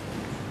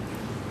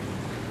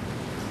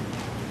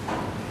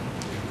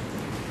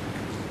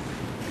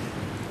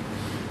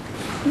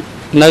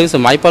nơi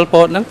sớm máy Pol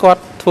Pot nó có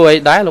thui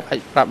đá lục hạch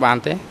prap bàn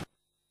thế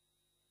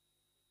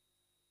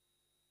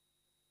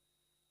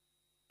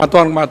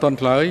mà toàn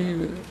lấy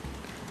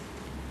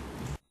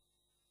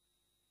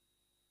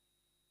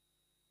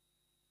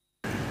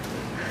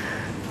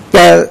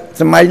cha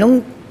sớm máy nó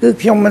cứ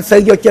không mình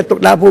xây cho cha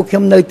tụt đa vô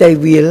không nơi tây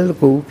việt là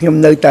cụ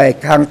không nơi tây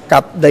khang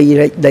cặp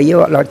đầy đầy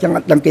là chẳng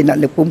đăng ký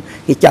nạn được phun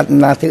thì chặt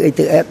là thứ ấy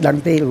thứ ép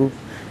đăng ký là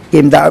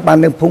kiểm đạo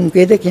ban được phun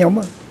kế đấy không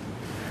á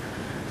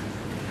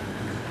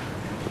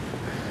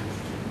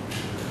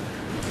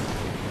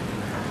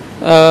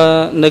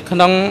នៅក្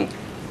នុង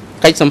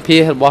កិច្ចសម្ភាស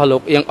របស់លោ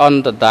កអៀងអន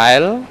ដដែល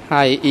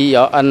ហើយ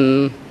EON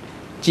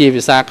ជា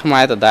ភាសាខ្មែ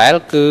រដដែល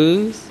គឺ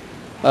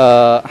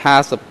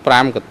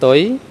55កតុយ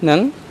ហ្នឹ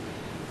ង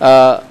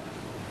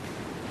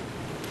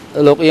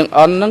លោកអៀងអ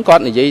នហ្នឹងគា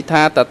ត់និយាយ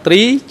ថាតាត្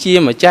រីជា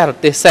ម្ចាស់រ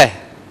ទេសសេះ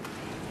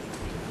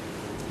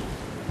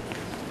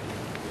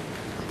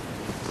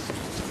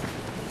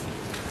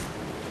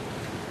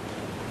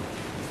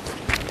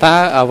ថា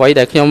អ្វី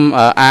ដែលខ្ញុំ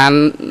អាន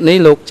នេះ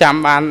លោកចាំ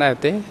បានដែរ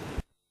ទេ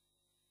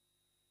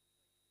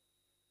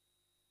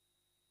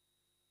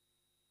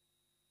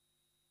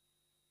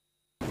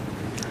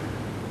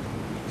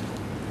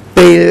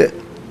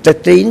แต่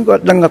ตีนก็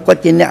ดังก็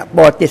จะเนี่ยบ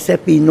อดจะเส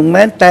ปีนุ่งแ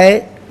ม้แต่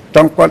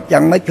ต้องกดยั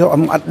งไม่ชอบ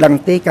อัดดัง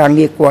เตการเ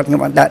งียกดยัง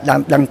อัด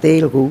ดังเต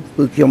แล้วกู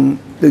คือชม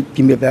คือ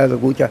กินแบบแล้ว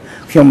กูจะ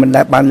ชมมันไ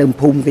ด้บานเริ่ม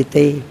พุ่มไปเต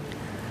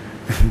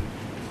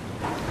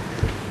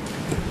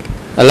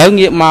แล้วเ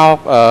งียบมา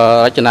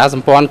รัชนาสั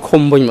มพรคุ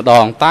มบนดอ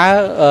งตา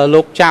โล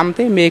กจำ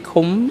ที่มี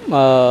คุม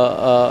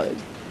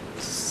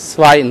ส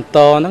วายอินโต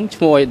นั่ง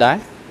ช่วยได้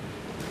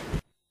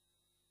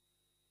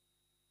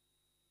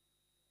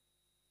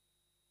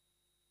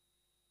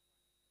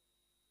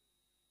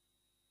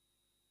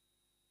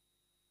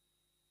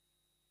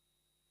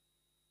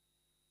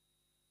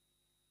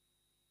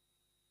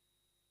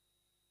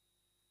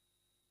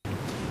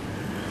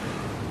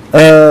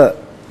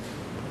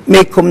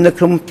มีคุมใน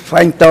คุมไฟ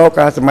โต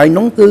กับสมัย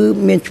น้องคือ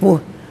มีชั่ว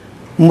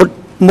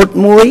มุด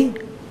มวย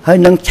ให้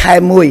นังชาย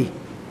มวย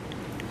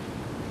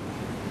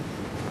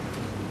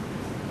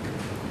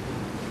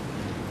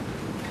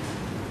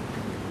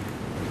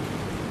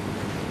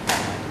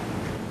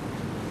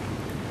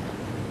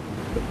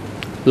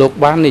ลูก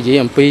บ้านนี่จี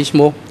อัมพี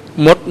ชั่ว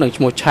มดหนึ่ง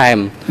ชั่วชาย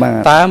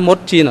ตามด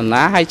จีนหน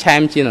าให้ชาย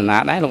จีนหนา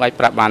ได้ลงไอ้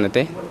ปราบบ้านนี่เ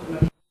ต้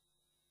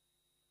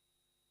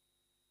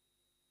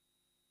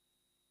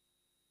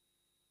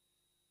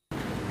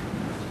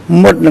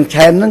หมดหนังแช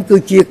มนั่นคือ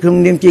จีครึ่ง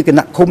เนียมจีกัน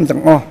นักคุมสัง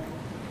อ้อ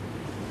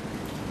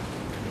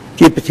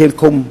จีประเทศ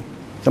คุม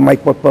สมัย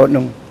ปอดน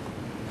ง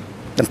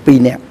ตั้งปี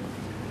เนี่ย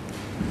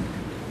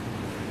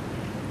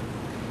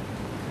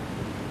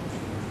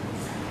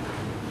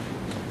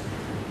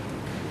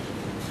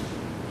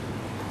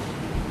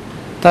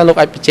ถ้าลูกไ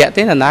อ้ประเจเ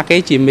ต้นนาเก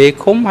จีเม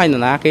คุมให้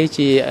นาเก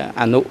จี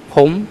อนุ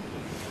คุม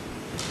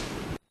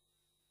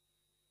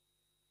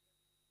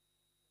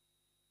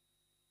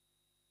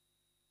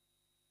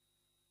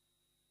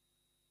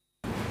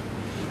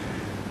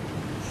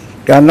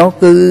การnó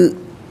cứ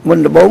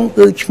mình bốn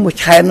cứ một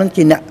chai nó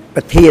chỉ nặng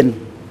bạch thiền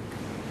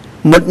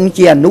một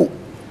chỉ là nụ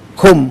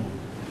khum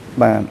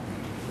và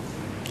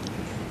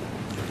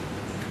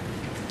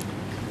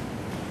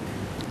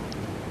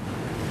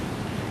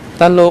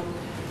ta lúc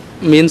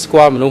miền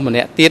square mình lúc mà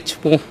nè tiết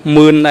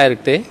mươn này được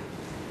thế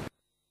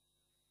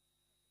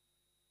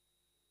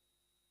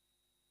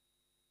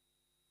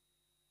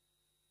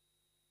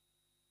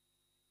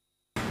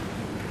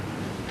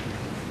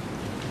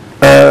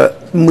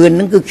mươn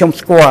nó cứ trong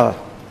square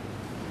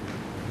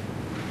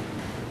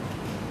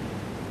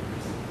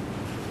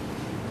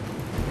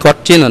có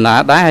trên là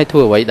ná đá hay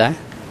thua vậy đá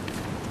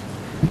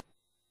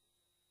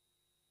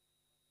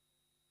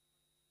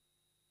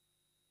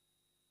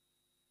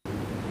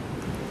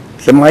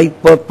สมัย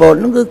ปอด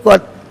นั่นคือกอ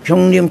ดช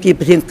งเนียมจี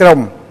ประเทศกรม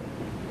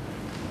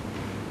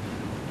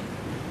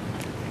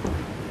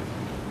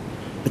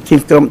ประเท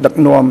ศกรมดัก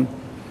นวม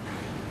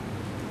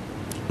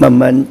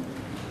มัน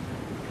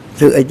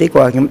ถือไอ้ที่ก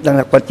ว่าดัง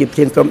กอดจีประเ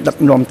ทศกรมดัก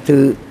นวมถื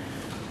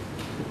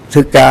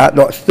อกาด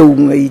อกสูง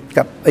ไอ้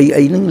กับไ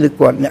อ้นั่นหรือ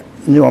กอดเนี่ย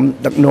นวม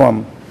ดักนวม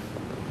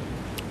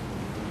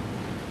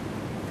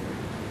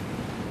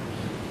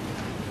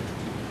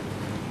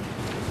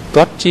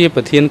có chiaป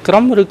ระเทศกร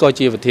มหรือก็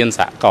chiaประเทศส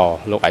ะกอ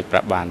ลูกไอ้ปร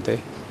ะบานเต้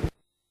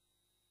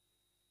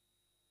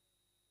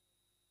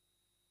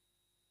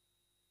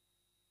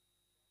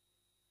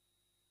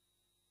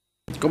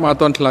ก็มา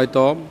ตอนทลาย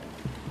ต้อม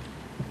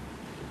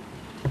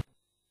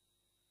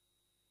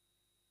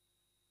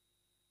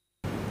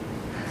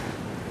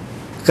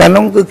ก កាល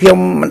នោះគឺខ្ញុំ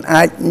មិន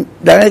អាច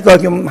ដែរក៏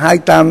ខ្ញុំហៅ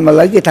តាមឥ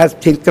ឡូវគេថា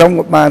ធានក្រុង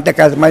ក៏បានតែ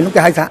កាលសម័យនោះ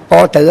គេហៅសហក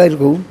ត្រូវហើយលោក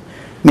គ្រូ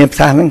មានភា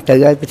សាហ្នឹងត្រូវ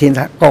ហើយប្រធានស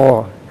ហក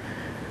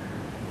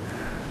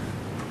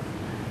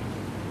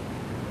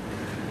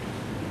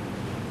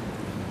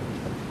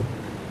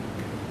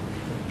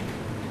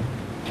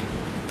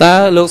តើ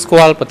លោកស្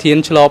គាល់ប្រធាន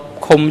ឆ្លប់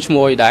ឃុំឈ្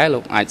មោះអីដែរលោ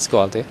កអាចស្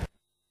គាល់ទេ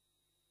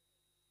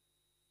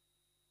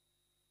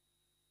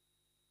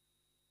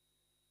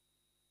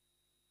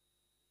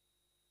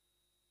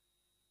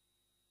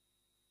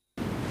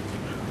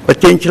ប្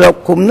រធានឆ្លប់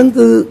ឃុំហ្នឹង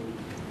គឺ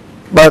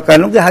បើកាល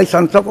នោះគេហៅស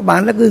ន្តិសុខក៏បាន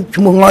ដែរគឺ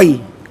ឈ្មោះងុយ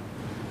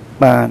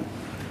បាទ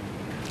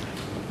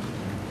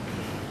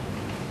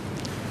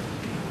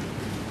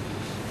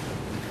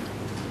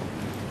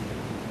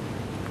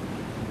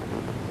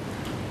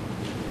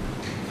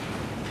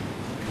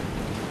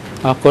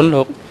អរគុណ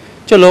លោក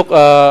ចុះលោក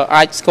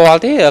អាចស្គាល់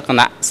ទេគ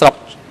ណៈស្រុក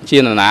ជា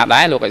នរណា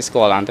ដែរលោកអាចស្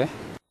គាល់បាន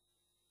ទេ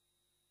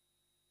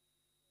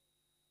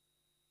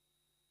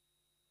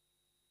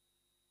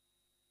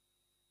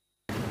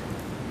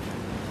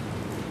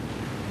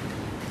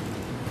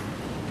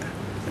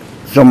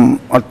សូម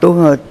អត់ទោស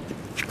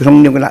ក្នុង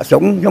នាមគណៈស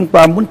ង្ឃខ្ញុំ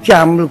បើមុន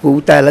ចាំលោកគ្រូ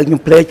តែឥឡូវខ្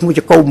ញុំភ្លេចឈ្មោះ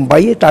ចកោ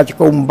8តាច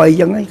កោ8អញ្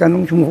ចឹងហើយកាល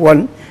នោះឈ្មោះគា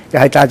ត់គេ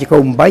ហៅតាចកោ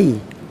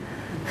8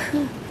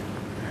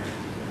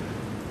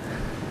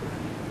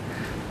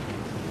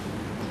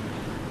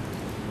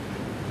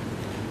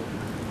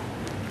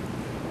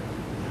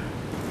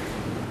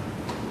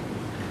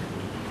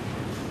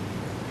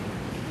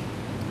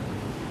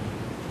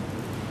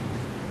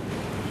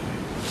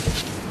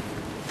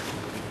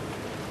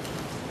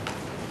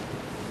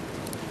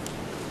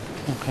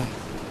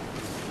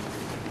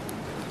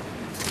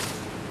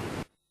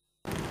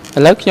ឥ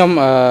ឡូវខ្ញុំ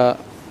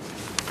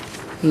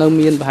នៅ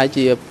មានប្រហែល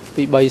ជា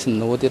ពី3សំ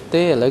ណួរទៀត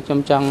ទេឥឡូវខ្ញុំ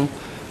ចង់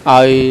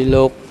ឲ្យ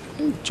លោក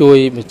ជួយ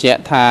បញ្ជា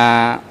ក់ថា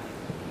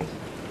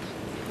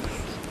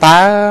តើ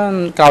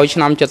ក្រោយឆ្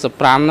នាំ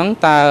75ហ្នឹង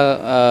តើ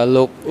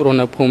លោករស់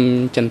នៅភូមិ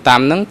ចិន្តាំ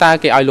ហ្នឹងតើ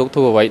គេឲ្យលោក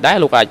ធ្វើអ្វីដែរ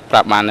លោកអាចប្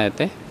រាប់បាន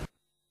ទេ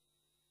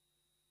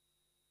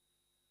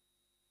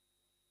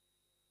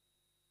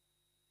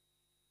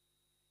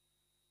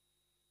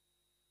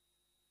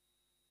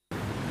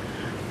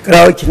ក្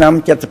រោយឆ្នាំ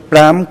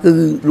75គឺ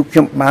លោកខ្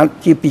ញុំបាន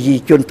ជាប្រជា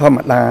ជនធម្ម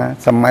តា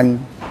សាមញ្ញ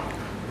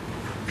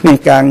គ្មាន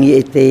ការងារ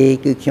អីទេ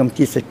គឺខ្ញុំ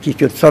ជាប្រជា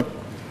ជនសុទ្ធ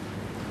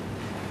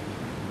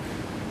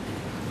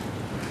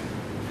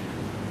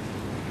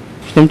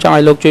ខ្ញុំចង់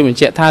ឲ្យលោកជួយបញ្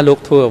ជាក់ថាលោក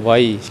ធ្វើអ្វី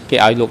គេ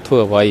ឲ្យលោកធ្វើ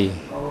អ្វី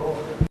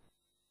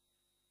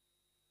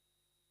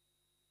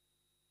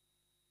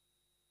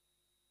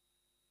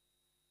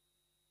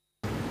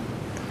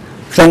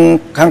ក្នុង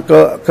ខាងក្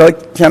រោយ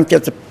ឆ្នាំ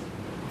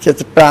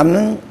75ហ្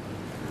នឹង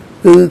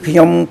គឺខ្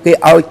ញុំគេ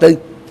ឲ្យទៅ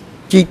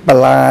ជីកប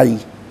លាយ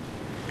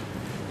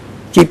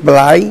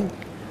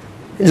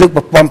លើក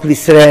ប្រព័ន្ធពូលី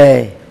សស្រែ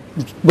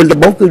មុនដំ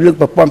បូងគឺលើក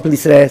ប្រព័ន្ធពូលី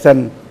សស្រែសិន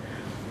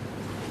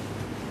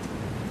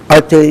ឲ្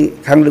យទៅ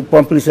ខាងលើកប្រព័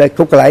ន្ធពូលីសស្រែ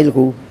គ្រប់កន្លែងលោក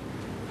គ្រូ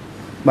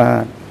បា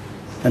ទ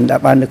អន្ត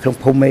បាននៅក្នុង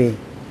ភូមិឯង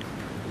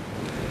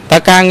តើ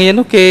ការងារ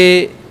នោះគេ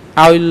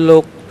ឲ្យលោ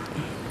ក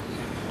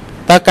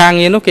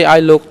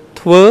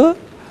ធ្វើ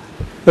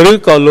ឬ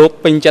ក៏លោក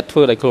ពេញចិត្តធ្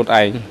វើដោយខ្លួន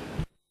ឯង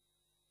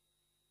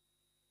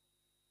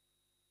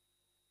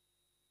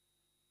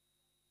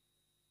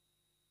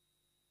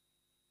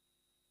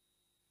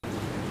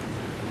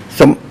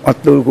សូមអ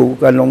ត់ទូលគ្រូ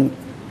ក្នុង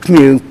ខ្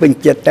ញុំពេញ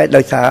ចិត្តតែ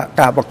ដោយសារ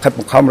ការបង្ខិត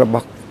បង្ខំរប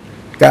ស់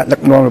ការដឹក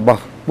នាំរប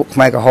ស់ពួកខ្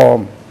មែរក្រហម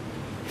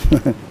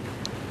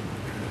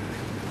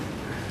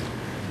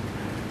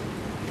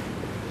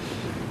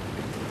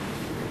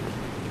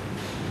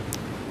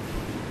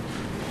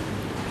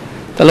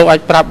តើលោកអាច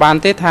ប្រាប់បាន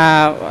ទេថា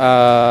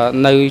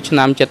នៅឆ្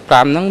នាំ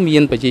75ហ្នឹងមា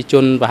នប្រជាជ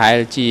នប្រហែល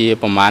ជា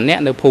ប្រមាណអ្នក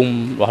នៅភូមិ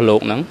របស់លោ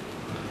កហ្នឹង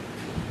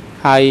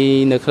ហើយ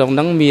នៅក្នុងហ្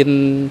នឹងមាន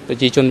ប្រ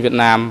ជាជនវៀត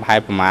ណាមប្រហែល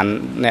ប្រមាណ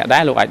អ្នកដែ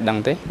រលោកអាចដឹង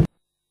ទេ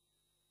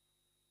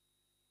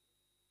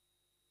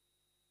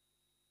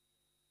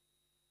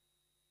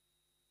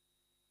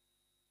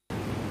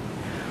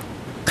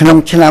ក្នុង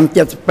ឆ្នាំ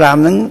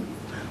75ហ្នឹង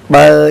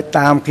បើ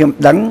តាមខ្ញុំ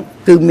ដឹង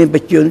គឺមានប្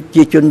រ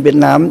ជាជនវៀត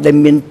ណាមដែល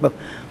មាន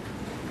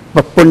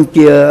ប្រពន្ធ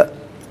ជា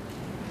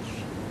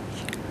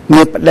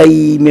មានប្តី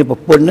មានប្រ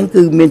ពន្ធហ្នឹង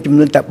គឺមានចំ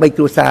នួនតែ3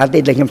គ្រួសារទេ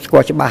ដែលខ្ញុំស្គា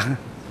ល់ច្បាស់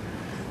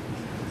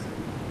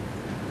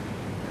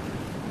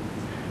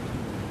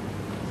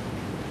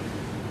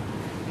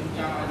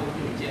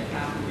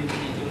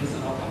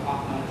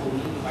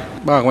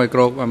បាទមីក្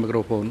រូ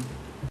ហ្វូន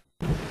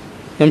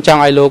ខ្ញុំចង់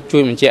ឲ្យលោកជួ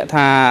យបញ្ជាក់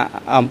ថា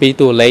អំពី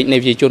តួលេខនៃ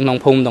ប្រជាជនក្នុង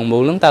ភូមិទាំងមូ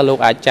លហ្នឹងតើលោក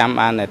អាចចាំ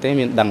បានទេ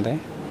មានដឹងទេ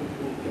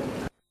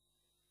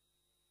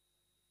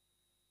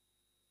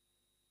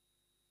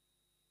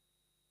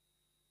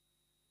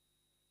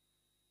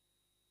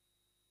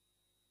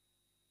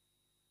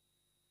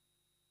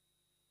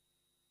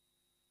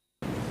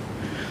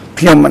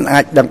ខ្ញុំមិនអា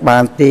ចដឹងបា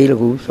នទេលោក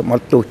គ្រូសូមអ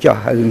ត់ទោសចោះ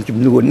រឿងចំ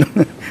នួន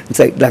មិន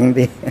សូវដឹង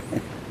ទេ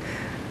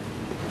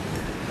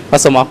បា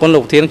ទសូមអរគុណលោ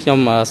កប្រធានខ្ញុំ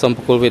សូម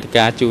ប្រគល់វេទិ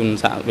កាជូន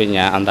សហវិញ្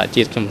ញាអន្តរ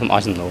ជាតិខ្ញុំសូមអ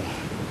រសំណូម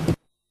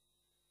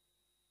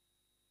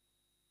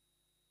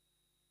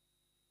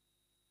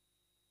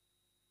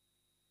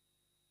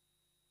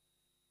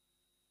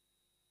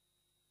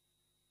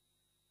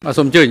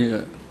សូមអញ្ជើញ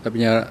ប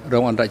ញ្ញារ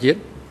ងអន្តរជាតិ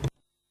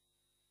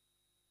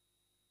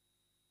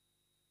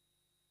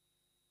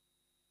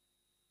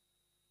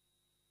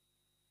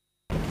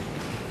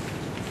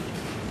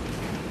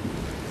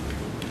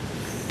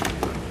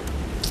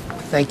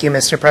Thank you,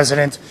 Mr.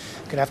 President.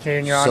 Good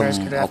afternoon, Your Honors.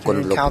 Good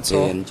afternoon,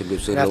 Council.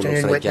 Good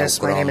afternoon, witness.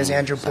 My name is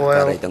Andrew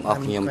Boyle.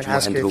 I'm going to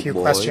ask you a few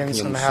questions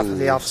on behalf of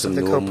the Office of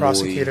the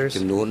Co-Prosecutors.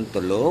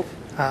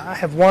 I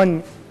have one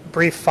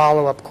brief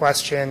follow-up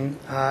question.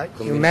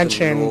 You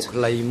mentioned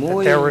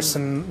that there were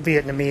some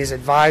Vietnamese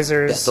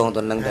advisors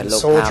and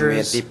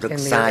soldiers in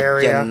the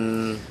area,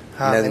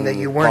 and that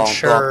you weren't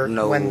sure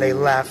when they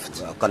left.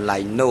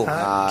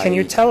 Can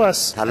you tell us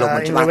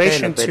in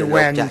relation to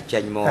when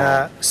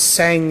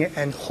Seng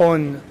and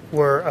Hun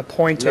were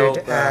appointed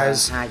as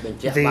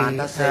the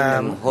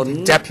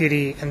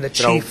deputy and the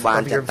chief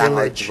of your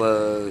village?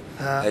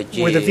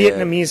 Were the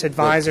Vietnamese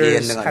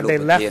advisors, had they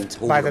left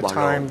by the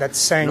time that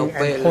Seng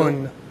and Hun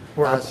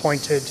were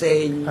appointed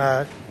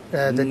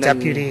the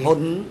deputy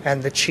and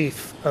the chief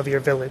of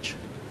your village?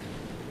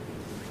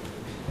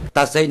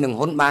 តាសេនឹង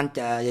ហ៊ុនបាន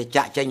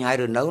ចាក់ចេញហើយ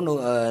ឬ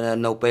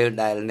នៅពេល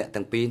ដែលអ្នក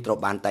ទាំងពីរត្រូវ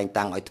បានតែង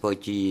តាំងឲ្យធ្វើ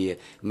ជា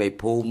មេ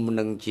ភូមិ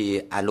និងជា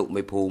អនុ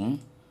មេភូមិ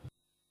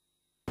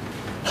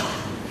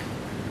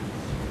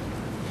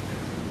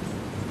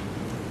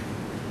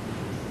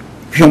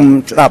ខ្ញុំ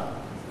ស្ដាប់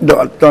ដក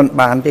អត់ទាន់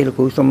បានទេលោក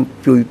គ្រូសូម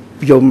ជួយ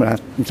យំម្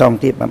ដង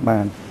ទៀតបា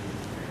ន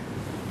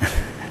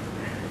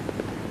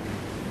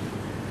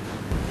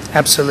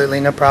Absolutely,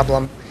 no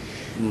problem.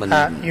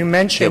 You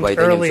mentioned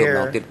earlier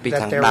that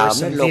there were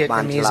some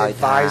Vietnamese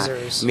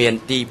advisors in your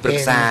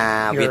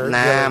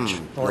village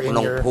or in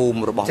your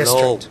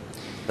district,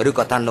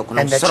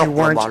 and that you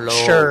weren't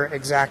sure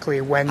exactly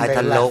when they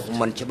left.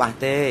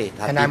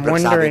 And I'm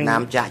wondering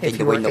if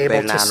you were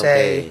able to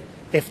say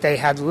if they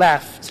had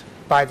left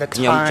by the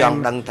time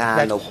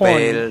that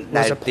Hun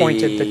was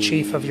appointed the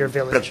chief of your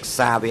village.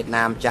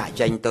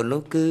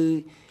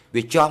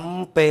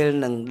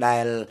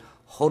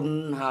 ហ៊ុន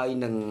ហើយ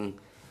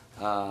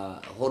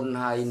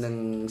នឹង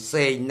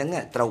សេងហ្នឹង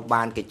ត្រូវ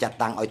បានគេចាត់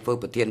តាំងឲ្យធ្វើ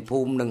ប្រធានភូ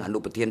មិនិងអនុ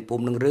ប្រធានភូ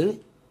មិនឹងឬ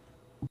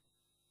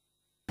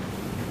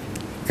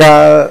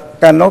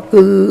កាលនោះ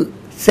គឺ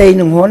សេង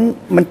នឹងហ៊ុន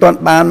មិនទាន់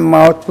បានម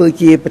កធ្វើ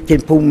ជាប្រធាន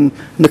ភូមិ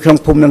នៅក្នុង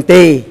ភូមិនឹង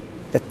ទេ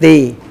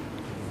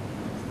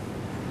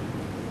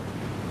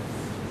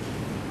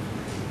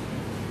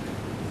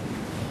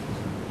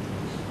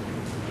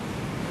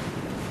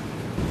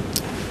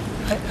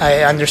I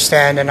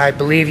understand, and I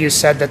believe you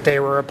said that they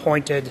were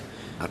appointed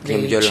the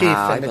chief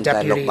and the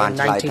deputy in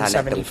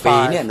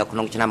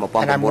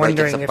 1975. And I'm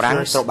wondering if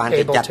you're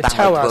able to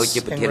tell us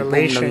in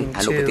relation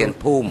to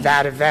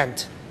that event,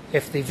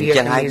 if the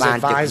Vietnamese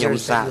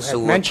advisors that you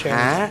had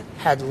mentioned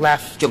had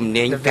left the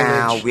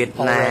village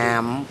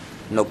already.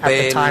 At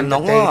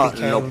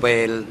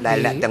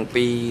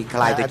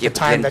the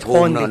time that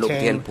they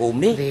became the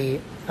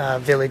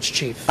village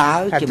chief,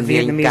 had the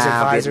Vietnamese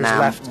advisors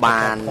left at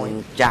that point?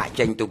 ចាក់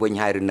ចេញទៅវិញ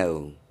ហើយឬនៅ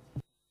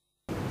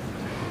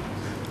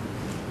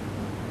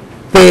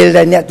ពេល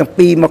ដែលអ្នកទាំង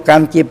ពីរមកកា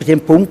ន់ជាប្រធាន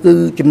ភូមិគឺ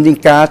ជំនាញ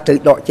ការទៅ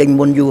ដកចេញ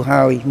មុនយូរ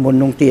ហើយមុន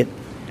នោះទៀត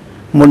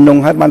មុននោះ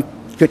ហើយបាន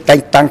ជួយតែង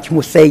តាំងឈ្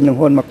មោះសេងនឹង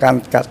ហ៊ុនមកកាន់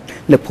កាត់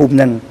នៅភូមិហ្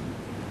នឹង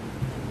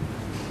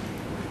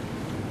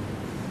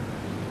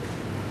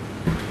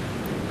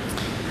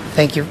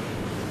Thank you.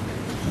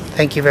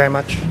 Thank you very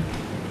much.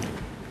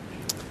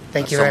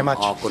 Thank you very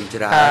much.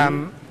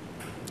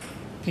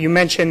 You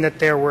mentioned that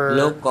there were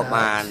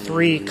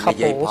 3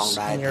 couples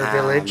in your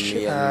village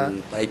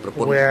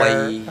where that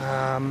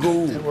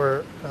were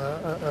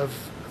of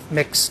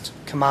mixed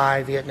Khmer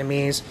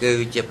Vietnamese.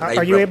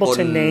 Are you able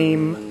to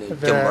name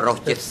the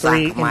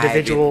 3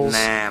 individuals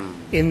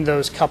in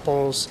those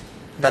couples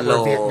that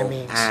were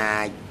Vietnamese?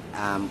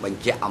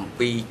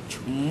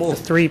 The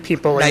 3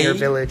 people in your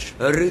village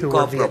who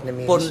were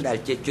Vietnamese. ដែល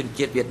ជាជន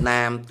ជាតិវៀត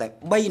ណាមតែ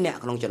3នាក់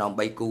ក្នុងចំណោម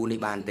3គូនេះ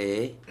បានទេ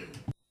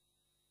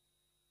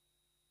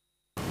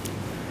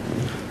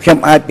ខ្ញុំ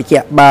អាចបញ្ជា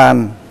ក់បាន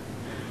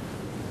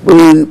គឺ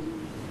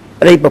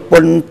ប្តីប្រព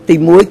ន្ធទី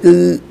1គឺ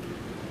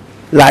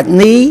ឡាច់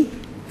នី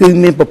គឺ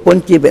មានប្រពន្ធ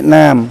ជាវៀត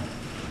ណាម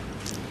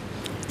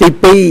ទី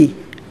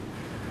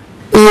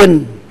2អឿន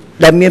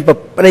ដែលមាន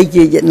ប្តី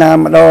ជាវៀតណាម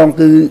ម្ដង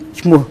គឺ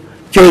ឈ្មោះ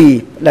ជុយ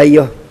ប្តី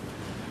យោ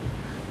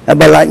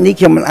បើឡាច់នេះ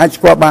ខ្ញុំមិនអាច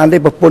ស្គាល់បានទេ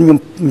ប្រពន្ធខ្ញុំ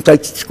មិនទៅ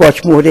ស្គាល់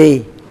ឈ្មោះទេ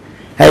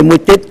ហើយមួយ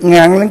ទៀត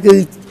ងាំងហ្នឹងគឺ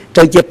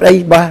ទៅជាប្តីរ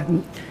បស់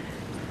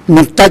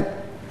នឹងតិច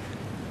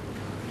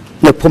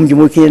នៅភូមិជា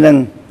មួយគ្នាហ្នឹង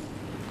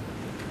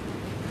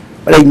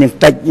ប្តីនឹង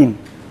តិចហ្នឹង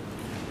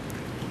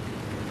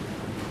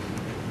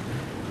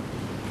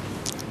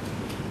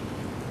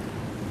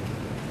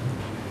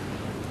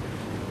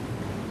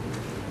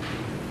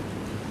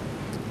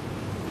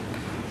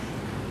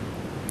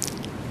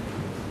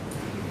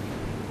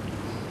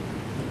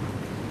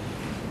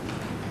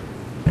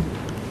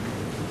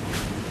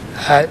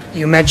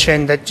You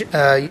mentioned that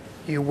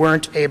you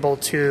weren't able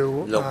to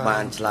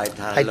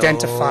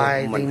identify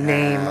the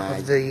name of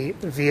the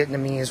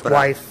Vietnamese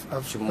wife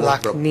of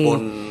Lac Ni.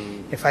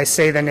 If I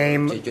say the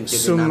name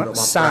Sum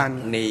San,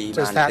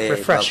 does that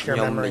refresh your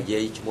memory? និ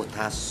យាយឈ្មោះ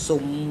ថា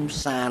ស៊ុំ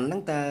សានហ្នឹ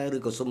ងតើឬ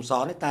ក៏ស៊ុំស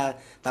ននេះ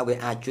តើវា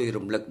អាចជួយ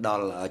រំលឹកដ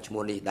ល់ឈ្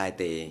មោះនេះដែរ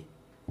ទេ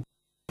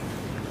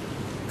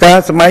កាល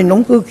សម័យនោះ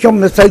គឺខ្ញុំ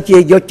នៅសូវជា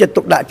យកចិត្ត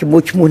ទុកដាក់ជាមួ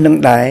យឈ្មោះនឹង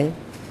ដែរ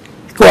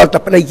ស្គាល់តែ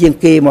ប្តីជាង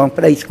គេហ្មង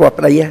ប្តីស្គាល់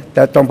ប្តី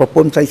តែតំប្រព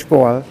ន្ធស្អីស្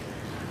គាល់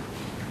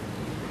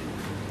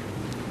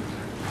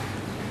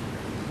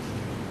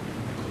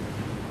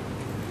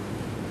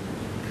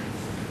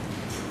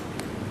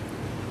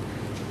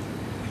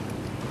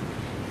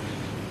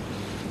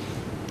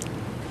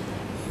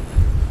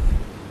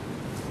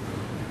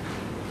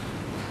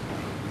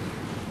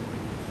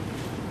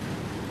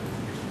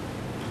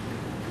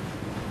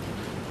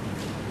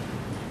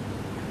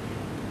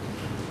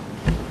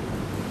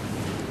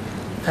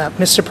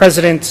Mr.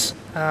 President,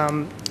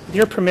 with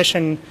your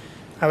permission,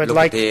 I would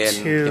like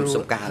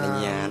to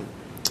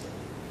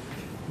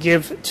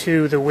give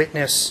to the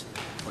witness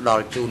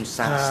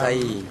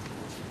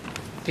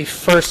the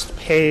first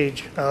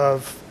page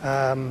of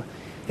a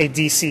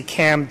DC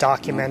CAM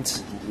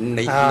document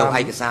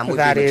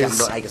that is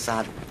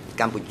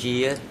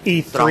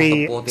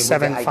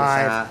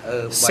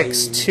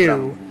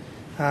E37562.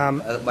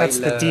 That's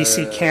the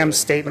DC CAM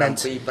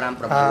statement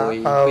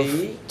of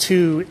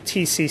 2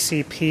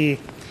 TCCP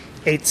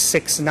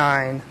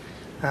 869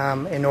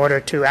 in order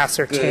to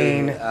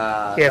ascertain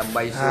if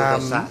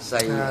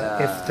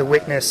the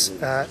witness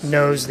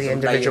knows the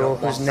individual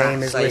whose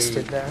name is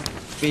listed there.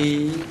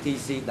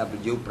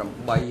 TCW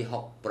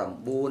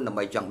 869ដើម្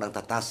បីចង់ដឹង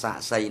ថាតើសា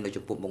ក្សីនៅ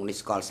ចំពោះមុខនេះ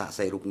ស្គាល់សាក្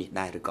សីរូបនេះ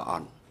ដែរឬក៏អ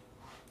ត់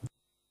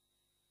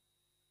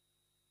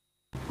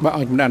បាទ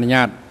ឲ្យខ្ញុំអនុញ្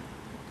ញាត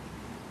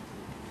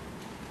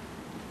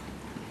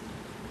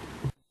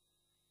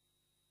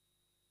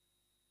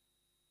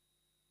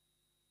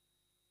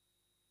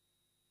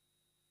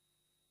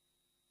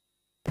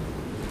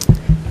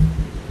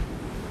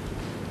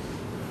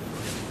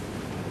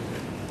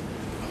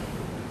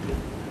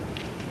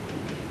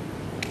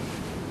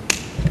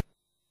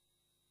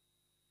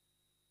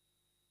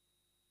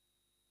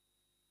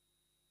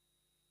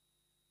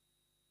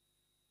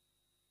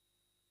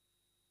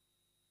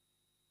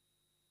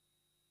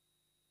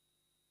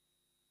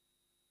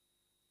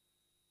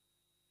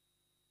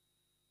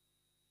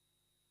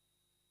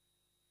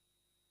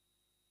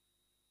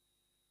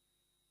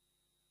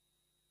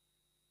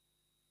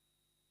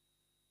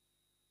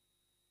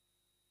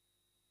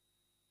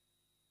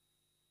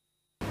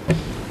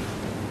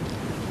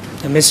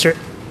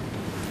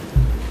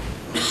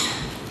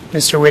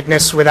Mr.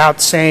 Witness,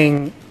 without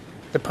saying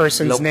the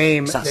person's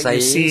name that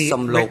you see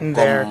written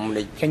there,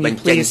 can you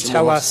please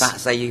tell us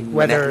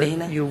whether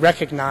you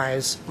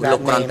recognize that name? លោក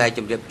គ្រាន់តែជ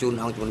ម្រាបជូន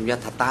អង្គជំនុំជម្រះ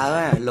ថាតើ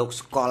លោក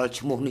ស្គាល់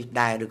ឈ្មោះនេះ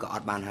ដែរឬក៏អ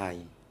ត់បានហើយ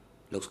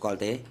លោកស្គាល់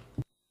ទេ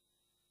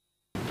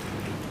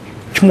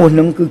ឈ្មោះ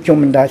នឹងគឺខ្ញុំ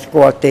មិនដែលស្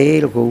គាល់ទេ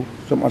លោកគ្រូ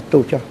សូមអត់ទោ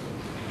សចុះ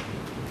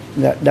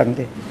មិនដឹង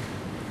ទេ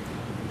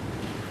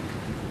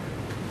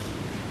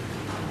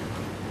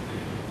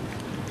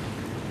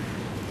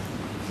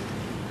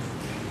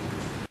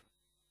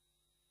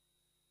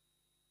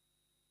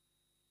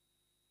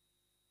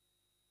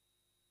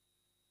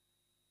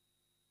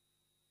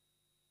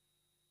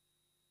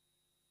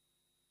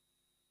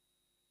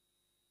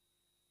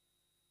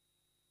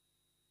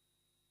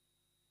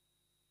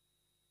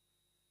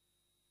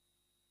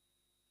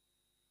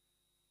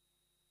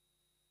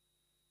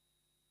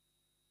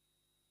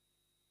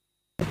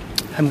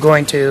I'm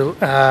going to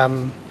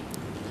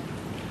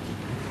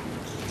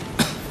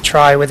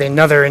try with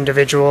another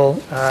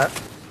individual.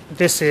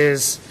 This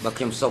is the,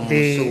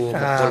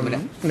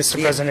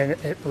 Mr.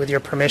 President, with your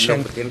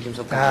permission,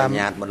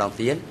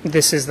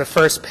 this is the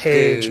first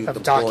page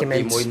of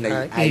document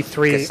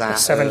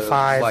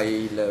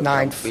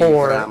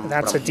E37594.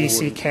 That's a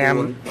DC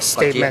CAM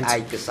statement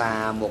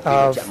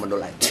of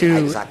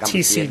 2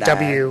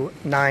 TCW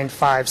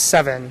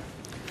 957.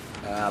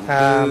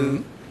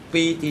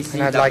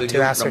 And I'd like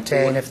to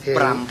ascertain if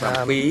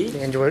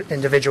the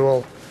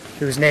individual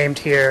who's named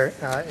here,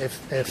 if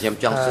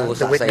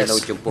the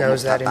witness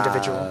knows that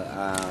individual.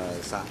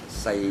 សាក្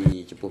សី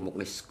ចំពោះមុខ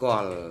នេះស្គា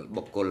ល់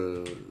បុគ្គល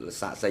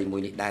សាក្សីមួ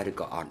យនេះដែរឬ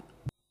ក៏អត់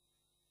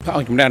ព្រះអ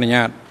ង្គជំរាបអនុញ្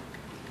ញាត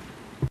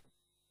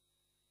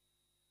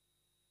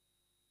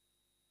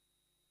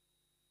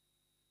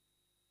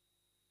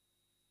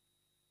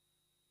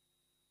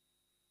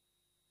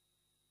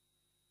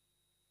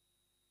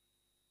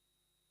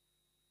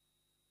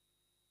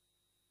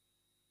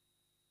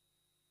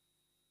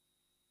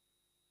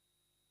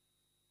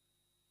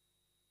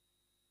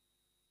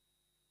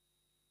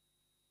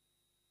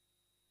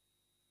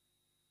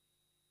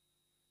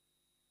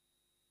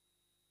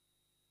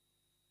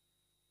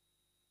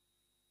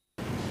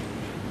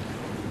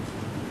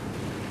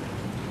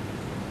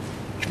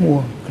ឈ្មោះ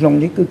ក្នុង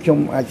នេះគឺខ្ញុំ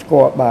អាចស្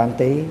គាល់បាន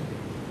ទេ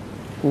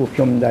ព្រោះខ្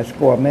ញុំដែលស្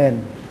គាល់មែន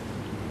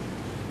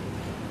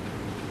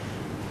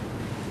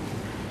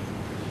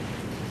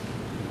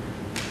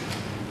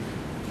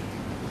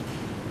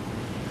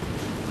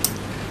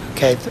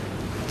Okay,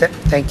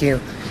 thank you,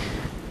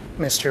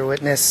 Mr.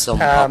 Witness.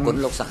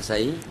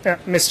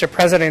 Mr.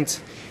 President,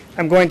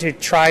 I'm going to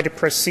try to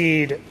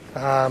proceed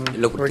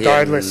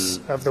regardless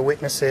of the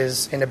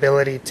witnesses'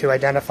 inability to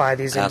identify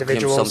these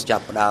individuals,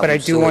 but I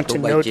do want to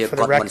note for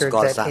the record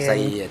that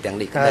in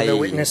the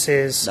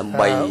witnesses,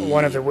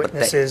 one of the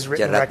witnesses'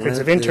 written records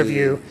of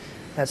interview,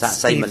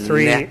 that's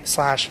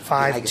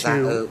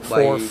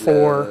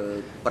C3/5244,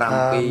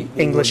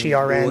 English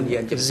ERN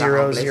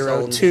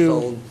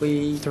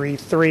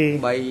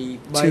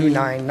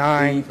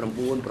 002332299,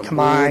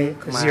 Khmer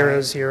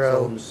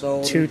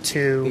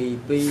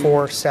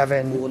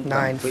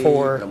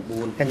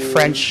 00224794, and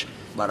French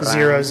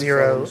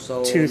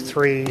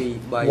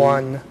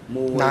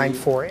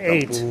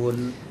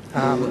 0023148.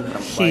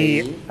 He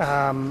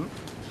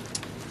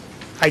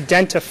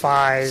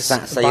identifies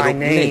by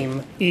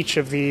name each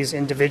of these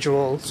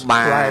individuals who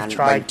I have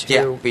tried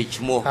to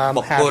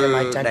have them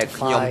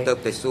identify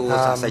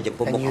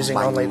and using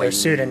only their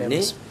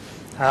pseudonyms.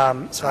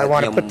 So I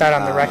want to put that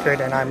on the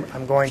record, and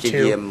I'm going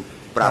to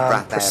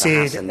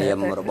proceed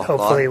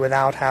hopefully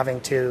without having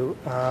to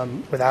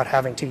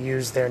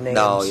use their names.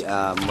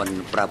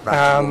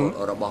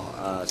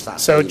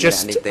 So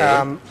just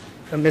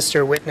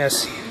Mr.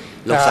 Witness,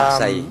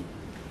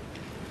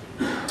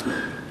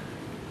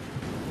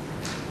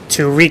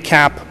 to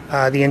recap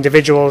the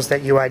individuals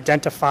that you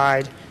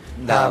identified,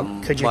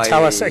 could you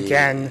tell us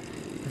again,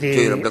 to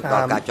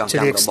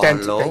the extent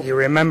that you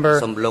remember,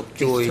 the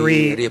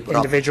three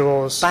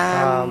individuals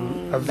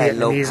of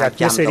Vietnamese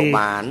ethnicity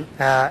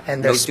and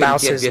their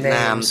spouses'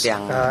 names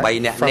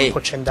from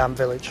Puchendam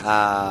village?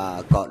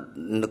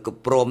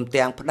 ព្រម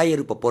ទាំងប្តី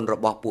ឬប្រពន្ធរ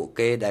បស់ពួក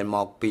គេដែលម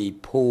កពី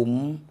ភូមិ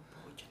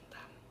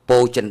ពោ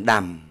ចិន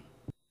ដាំ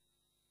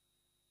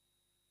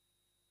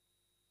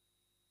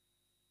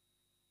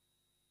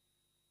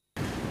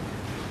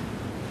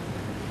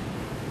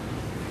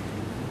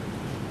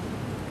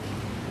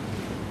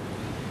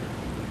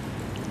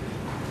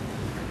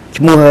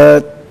ឈ្មោះ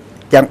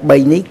ទាំង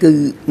3នេះគឺ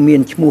មា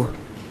នឈ្មោះ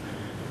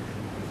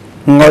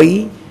ងុយ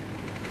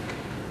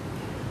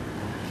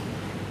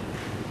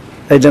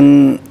ហើយនឹង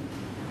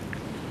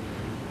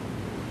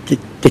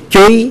ជ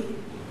ជុយ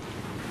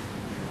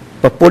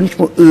ប្រពន្ធឈ្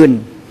មោះអឿន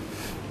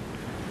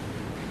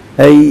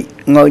ហើយ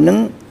ងុយនឹង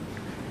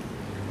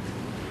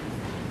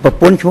ប្រ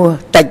ពន្ធឈ្មោះ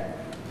តិច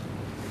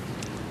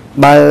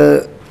បើ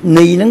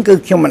នីនឹងគឺ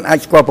ខ្ញុំមិនអាច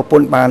ស្គាល់ប្រព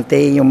ន្ធបានទេ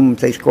ខ្ញុំមិន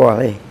ស្គាល់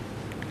ទេ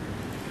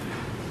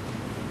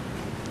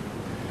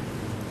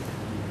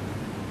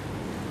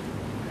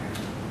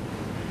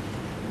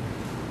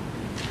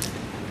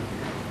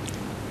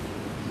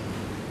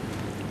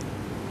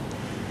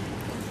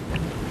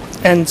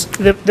And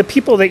the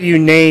people that you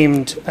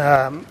named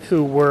who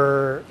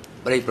were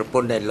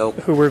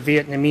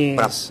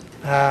Vietnamese,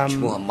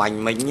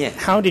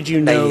 how did you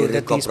know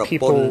that these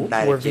people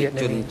were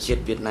Vietnamese?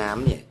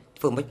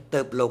 ធ្វើមិនទៅ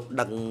លោក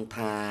ដឹង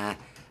ថា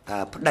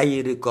ប្តី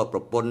ឬក៏ប្រ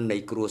ពន្ធនៃ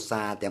គ្រួ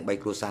សារទាំង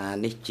3គ្រួសារ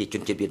នេះជាជ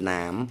នជាតិវៀត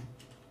ណាម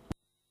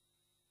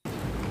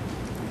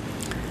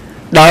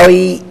ដោយ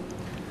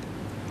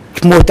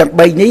ឈ្មោះទាំង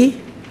3នេះ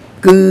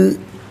គឺ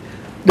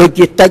ដូច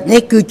ជាតិច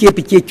នេះគឺជា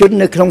ប្រជាជន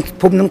នៅក្នុង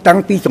ភូមិនឹងតាំង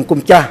ពីសង្គម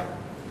ចាស់រ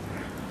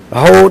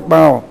ហូតម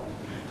ក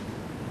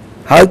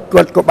ហើយ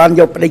គាត់ក៏បាន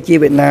យកប្តីជា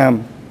វៀតណាម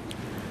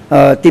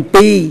ទី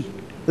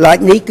2ឡា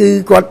ច់នេះគឺ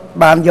គាត់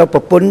បានយកប្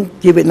រពន្ធ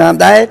ជាវៀតណាម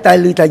ដែរតែ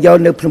ឮថាយក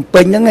នៅភ្នំ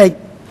ពេញហ្នឹងឯង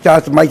ចា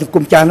សម័យសង្គ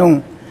មចាស់ហ្នឹង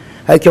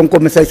ហើយខ្ញុំក៏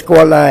មិនសូវស្គា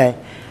ល់ដែរ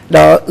ដ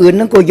ល់អឿនហ្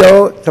នឹងក៏យក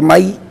សម័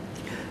យ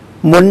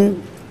មុន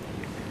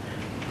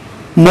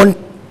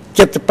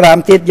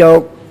75ទៀតយ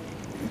ក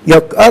យ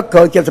កក្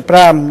រោយ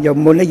75យក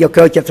មុននេះយក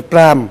ក្រោយ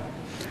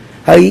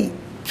75ហើយ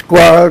ស្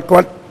គាល់គា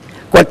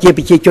ត់ជា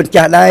ប្រជាជន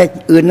ចាស់ដែរ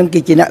អឿននឹងគឺ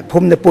ជាអ្នកភូ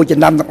មិនៅពោធិ៍ចិន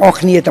ដាំទាំងអស់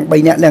គ្នាទាំង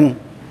3នាក់ហ្នឹង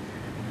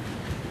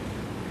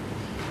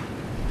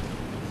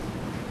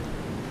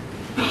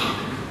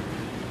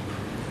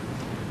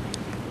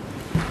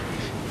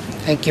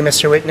Thank you,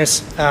 Mr. Witness.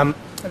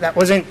 That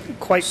wasn't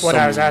quite what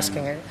I was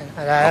asking. I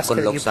asked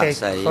that you pay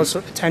close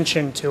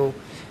attention to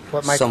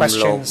what my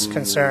questions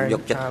concern,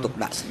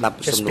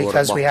 just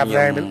because we have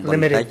very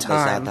limited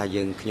time.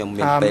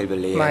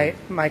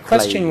 My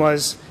question was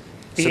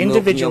the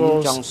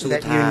individuals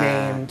that you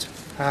named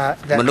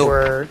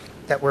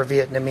that were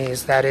Vietnamese,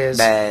 that is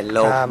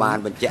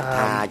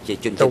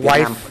the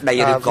wife of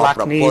Lac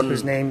Ni,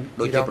 whose name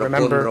you don't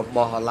remember,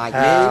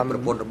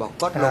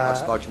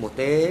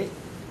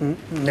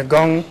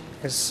 Ngong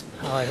is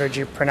how I heard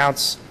you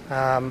pronounce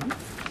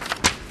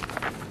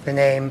the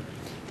name,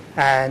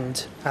 and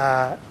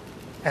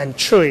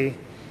Chui.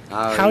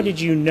 How did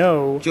you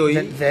know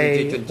that they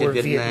were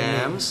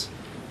Vietnamese?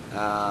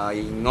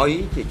 ងុយ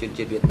ជាជន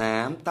ជាតិវៀតណា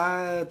មតើ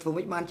ធ្វើ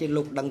ម៉េចបានជា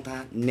លោកដឹងថា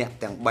អ្នក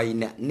ទាំង3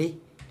អ្នកនេះ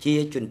ជា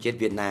ជនជាតិ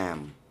វៀតណាម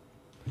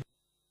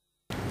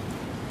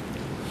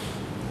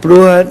ព្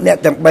រោះអ្នក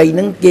ទាំង3ហ្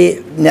នឹងគេ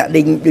អ្នក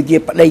ដេញដូចជា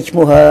ប្តីឈ្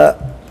មោះ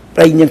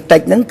ប្តីនាងតិច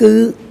ហ្នឹងគឺ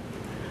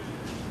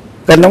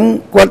កាលនោះ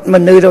គាត់ម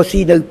កនៅរស់ស៊ី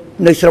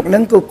នៅស្រុកហ្នឹ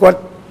ងគឺគាត់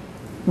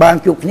បាន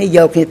ជួបគ្នាយ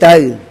កគ្នាទៅ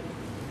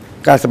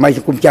កាលសម័យស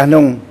ង្គមចាស់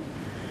នោះ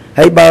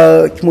ហើយបើ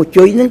ឈ្មោះ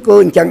ជួយហ្នឹងក៏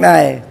អញ្ចឹងដែ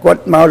រគា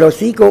ត់មករស់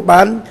ស៊ីក៏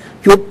បាន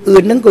ជួបអឿ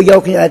នហ្នឹងក៏យក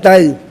គ្នាទៅ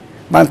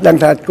បានដឹង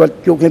ថាគាត់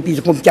ជួបគ្នាពីស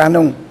ង្គមចាស់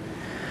នោះ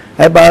ហ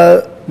ហើយបើ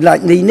ឡា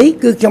ច់នេះ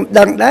គឺខ្ញុំ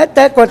ដឹងដែរ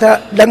តែគាត់ថា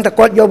ដឹងតែ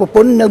គាត់យកប្រព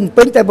ន្ធនៅ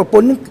ពេញតែប្រព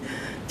ន្ធ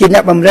ជាអ្ន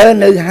កបម្រើ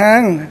នៅហា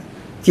ង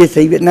ជាស្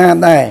រីវៀតណាម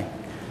ដែរ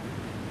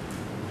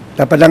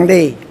តែប៉ុណ្្នឹងទេ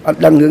អត់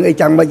ដឹងរឿងអី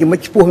ចាំមិន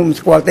ឈ្មោះខ្ញុំ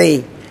ស្គាល់ទេ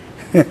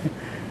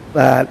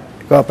បាទ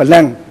ក៏ប៉ុណ្្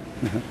នឹង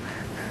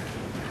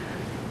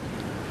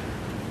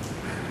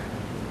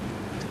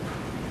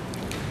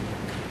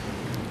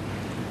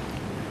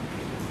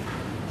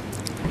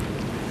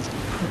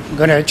I'm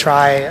going to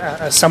try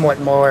a somewhat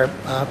more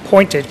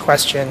pointed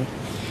question.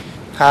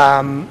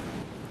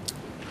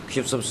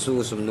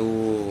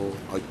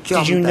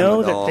 Did you know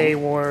that they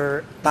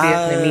were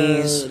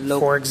Vietnamese,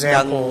 for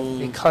example,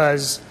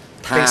 because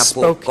they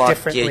spoke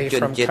differently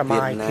from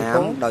Khmer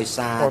people,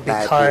 or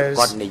because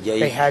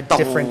they had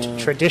different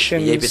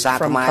traditions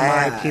from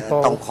Khmer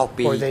people,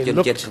 or they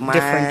looked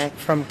different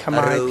from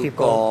Khmer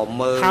people?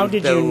 How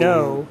did you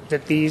know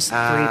that these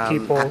three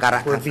people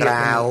were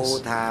Vietnamese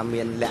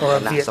or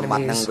of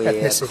Vietnamese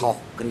ethnicity?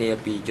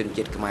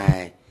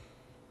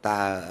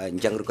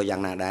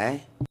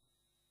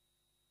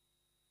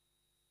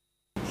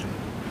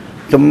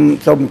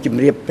 សូមជ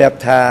ម្រាបប្រាប់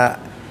ថា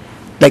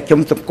តែខ្ញុំ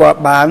សម្គាល់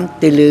បាន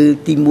ទៅលើ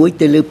ទី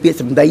1ទៅលើពាក្យ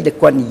សម្ដីដែល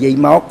គាត់និយាយ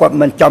មកគាត់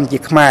មិនចំជា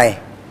ខ្មែរ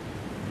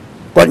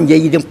គាត់និយាយ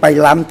រឿងបៃ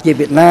ឡាំជា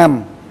វៀតណាម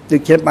ដូច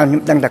ខ្ញុំបានខ្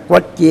ញុំដឹងថាគា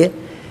ត់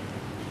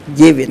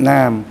ជាវៀត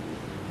ណាម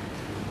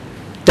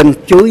ទាំង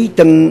ជួយ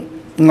ទាំង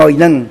ងុយ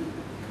ហ្នឹង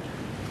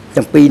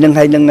ទាំងពីរហ្នឹង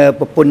ហើយនឹង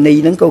ប្រពន្ធនេះ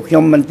ហ្នឹងក៏ខ្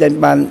ញុំមិនទាន់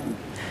បាន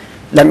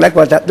ដឹងដែរ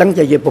គាត់ថាដឹង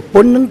តែជាប្រព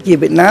ន្ធហ្នឹងជា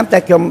វៀតណាមតែ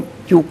ខ្ញុំ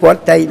ជួបគាត់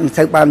តែមិន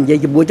សូវបាននិយាយ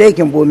ជាមួយទេ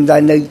ខ្ញុំមិនដែ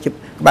រនៅ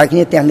ក្បែរគ្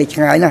នាទាំងនេះ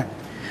ឆ្ងាយណា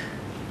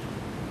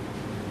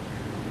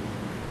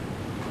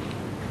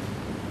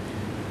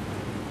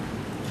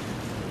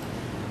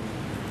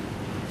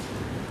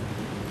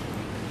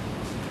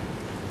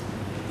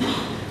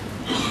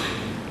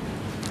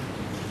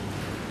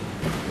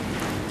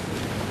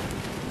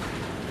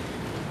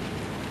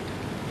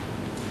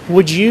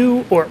Would you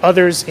or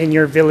others in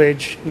your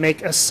village make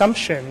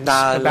assumptions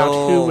about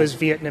who was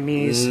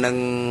Vietnamese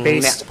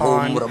based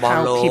on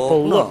how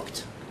people looked,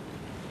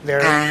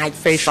 their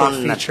facial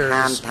features, or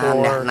the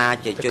color of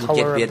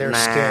their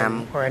skin,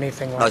 or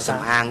anything like that?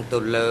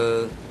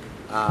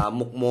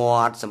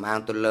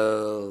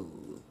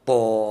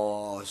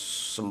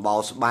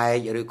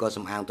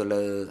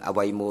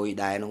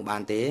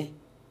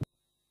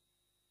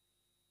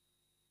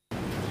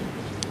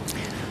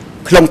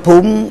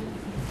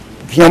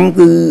ខ្ញុំ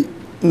គឺ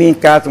មាន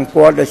ការសង្ក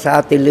ត់ដោយសារ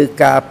ទៅលើ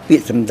ការពា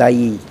ក្យសម្ដី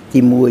ទី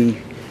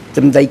1ស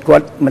ម្ដីគា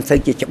ត់មិនសូវ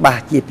ជាច្បាស់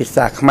ជាភា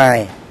សាខ្មែរ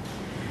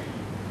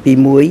ទី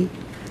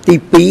1ទី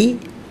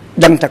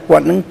2ដឹងថាគា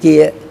ត់នឹងជា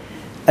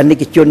អនិ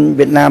កជន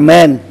វៀតណាម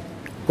មែន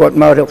គាត់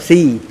មករក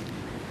ស៊ី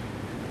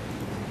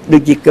ដូ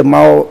ចជាគេម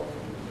ក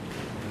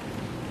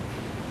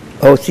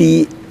អូស៊ី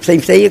ផ្សេង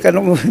ៗក៏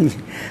នោះ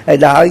ហើយ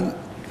ដល់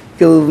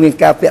គឺមាន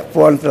ការពាក់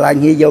ព័ន្ធឆ្លាញ់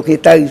គ្នាយកគ្នា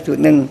ទៅទូ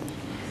នឹង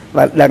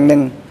បាទដឹងនឹ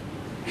ង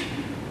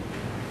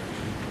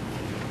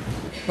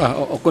អ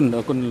រគុណ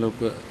លោក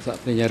សហ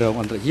ប្រញ្ញារង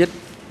អន្តរជាតិ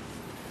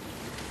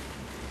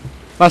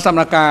បាទសម្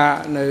រាប់ការ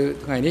នៅ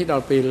ថ្ងៃនេះដ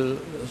ល់ពេល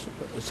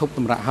សុបត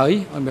ម្រាក់ហើយ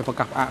ឲ្យមានប្រ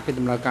កាសផ្អាកពី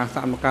ដំណើរការស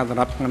ម្រាប់ការសម្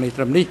រាប់ថ្ងៃនេះ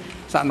ត្រឹមនេះ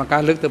សម្រាប់កា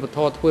រលើកទៅបធ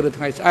រធ្វើនៅ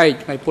ថ្ងៃស្អែក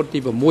ថ្ងៃពុធទី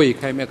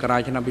6ខែមករា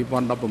ឆ្នាំ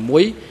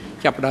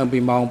 2016 ចាប់ផ្ដើមពី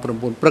ម៉ោង 9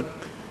 ព្រឹក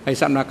ហើយ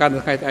សម្រាប់ការនៅ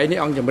ថ្ងៃស្អែកនេះ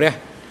អង្គជំរះ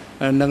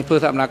នឹងធ្វើ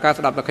សម្រាប់ការ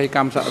ស្ដាប់សក្ខីក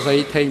ម្មសាក់សី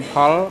ថេងផ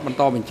លបន្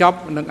តបញ្ចប់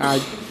នឹងអាច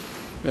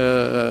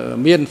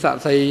មានសា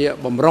ក់សី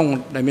បំរុង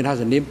ដែលមានហា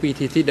សនាម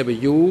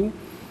PTCW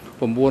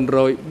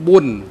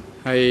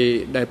 904 ហើយ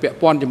ដែលពាក់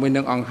ព័ន្ធជាមួយ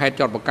នឹងអង្គហេតុ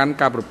ចោតប្រកាន់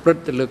ការប្រព្រឹត្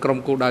តទៅលើក្រុម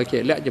គោលដៅជា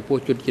ក់លាក់ចំពោះ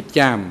ជនជាតិ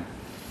ចាម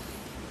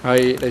ហើ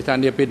យដោយសារ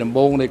នេះពីដំ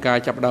បូងនៃការ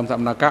ចាប់ផ្ដើមសក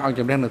ម្មភាពអង្គ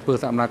ជំរះនឹងធ្វើ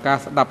សកម្មភាព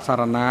ស្ដាប់សា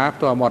រណាផ្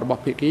ទាល់មាត់រប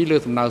ស់ភាគីលើ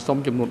សំណើសុំ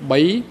ចំនួន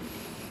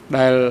 3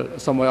 ដែល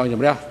សូមឲ្យអង្គ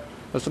ជំរះ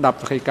ស្ដាប់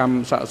សក្ខីកម្ម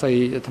សាក់សី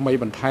ថ្មី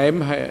បន្ថែម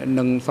ហើយ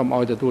នឹងសូម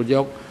ឲ្យទទួលយ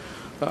ក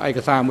ឯក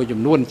សារមួយចំ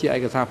នួនជាឯ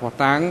កសារផុស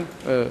តាង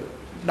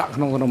ដាក់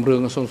ក្នុងក្នុងរឿ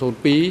ង 002/02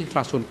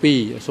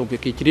 សូមភា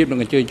គីជ្រាបនឹង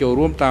អញ្ជើញចូល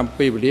រួមតាម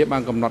ពេលវេលាបា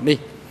នកំណត់នេះ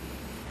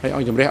ហើយអ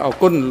ង្គជំរះអរ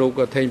គុណលោក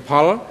ថេងផ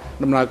ល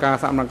ដំណើរការ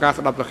សកម្មភាព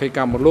ស្ដាប់សក្ខីក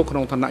ម្មរបស់លោកក្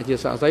នុងឋានៈជា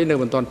សាក្សីនៅ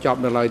មិនទាន់ចប់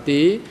នៅឡើយទេ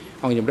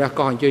អង្គជំរះ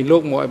ក៏អញ្ជើញលោ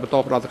កមកឲ្យបន្ត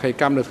ផ្ដល់សក្ខី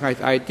កម្មនៅថ្ងៃ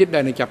ស្អែកទៀតដែ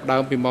លនឹងចាប់ផ្ដើ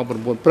មពីម៉ោង 9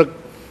 ព្រឹក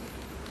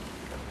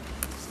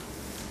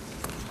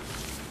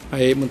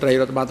ហើយមន្ត្រី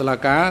រដ្ឋបាលតុលា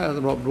ការស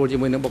ម្របរួលជា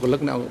មួយនឹងបុគ្គលិក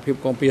នៃអង្គភាព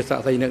កងពារសា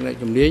ក្សីនៅ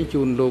ជំនាញ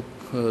ជូនលោក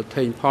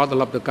ថេងផលត្រ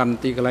ឡប់ទៅកាន់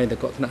ទីកន្លែងត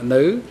កថ្នាក់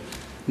នៅ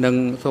នឹង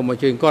សូមអ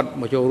ញ្ជើញគាត់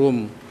មកចូលរួម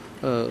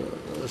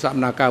សក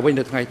ម្មភាពវិញ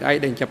នៅថ្ងៃស្អែក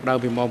ដែលចាប់ផ្ដើម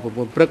ពីម៉ោង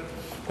 9 ព្រឹក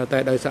តែ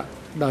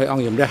ដោយអ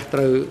ង្គជំរះត្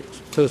រូវ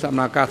ធ្វើសកម្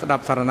មភាពស្ដា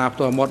ប់សារណាផ្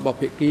ទាល់មាត់របស់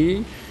ភាគី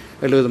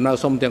ហើយលើដំណើរ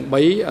សុំទាំង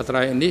 3 អាស្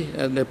រ័យនេះ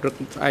នៅព្រឹក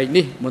ស្អែក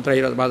នេះមន្ត្រី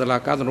រដ្ឋបាលតុលា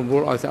ការសម្រួ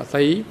លឲ្យសាក្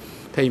សី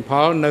ថេងផ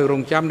លនៅរ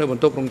ងចាំនៅប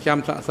ន្ទប់រងចាំ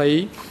សាក្សី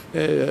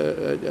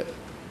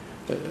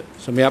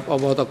សម្រាប់អ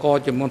វតក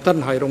ជាមុនតិន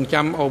ហើយរង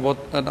ចាំអវត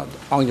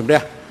អង្គជំ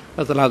រះ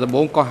សាលាដំប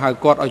ងក៏ហៅ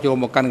គាត់ឲ្យចូល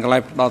មកកាន់កន្លែ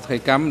ងផ្ដល់សក្ខី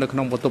កម្មនៅក្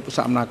នុងបន្ទប់ស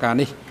កម្មភាព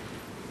នេះ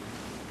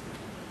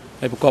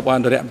ហើយប្រកបអ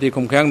ន្តរមន្ត្រី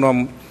ឃុំឃាំងនាំ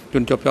ជ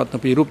នជាប់ចោតទាំ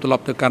ងពីររូបត្រឡ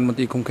ប់ទៅកាន់មន្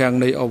ត្រីឃុំឃាំង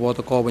នៃអវត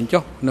កវិញ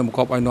ចុះនៅប្រក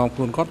បឲ្យនាំខ្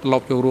លួនគាត់ត្រឡ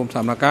ប់ចូលរួមស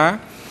កម្មភាព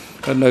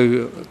នៅ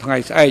ថ្ងៃ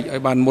ស្អែកឲ្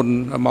យបានមុន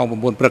ម៉ោង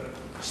 9 ព្រឹក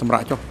សម្រា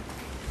ប់ចុះ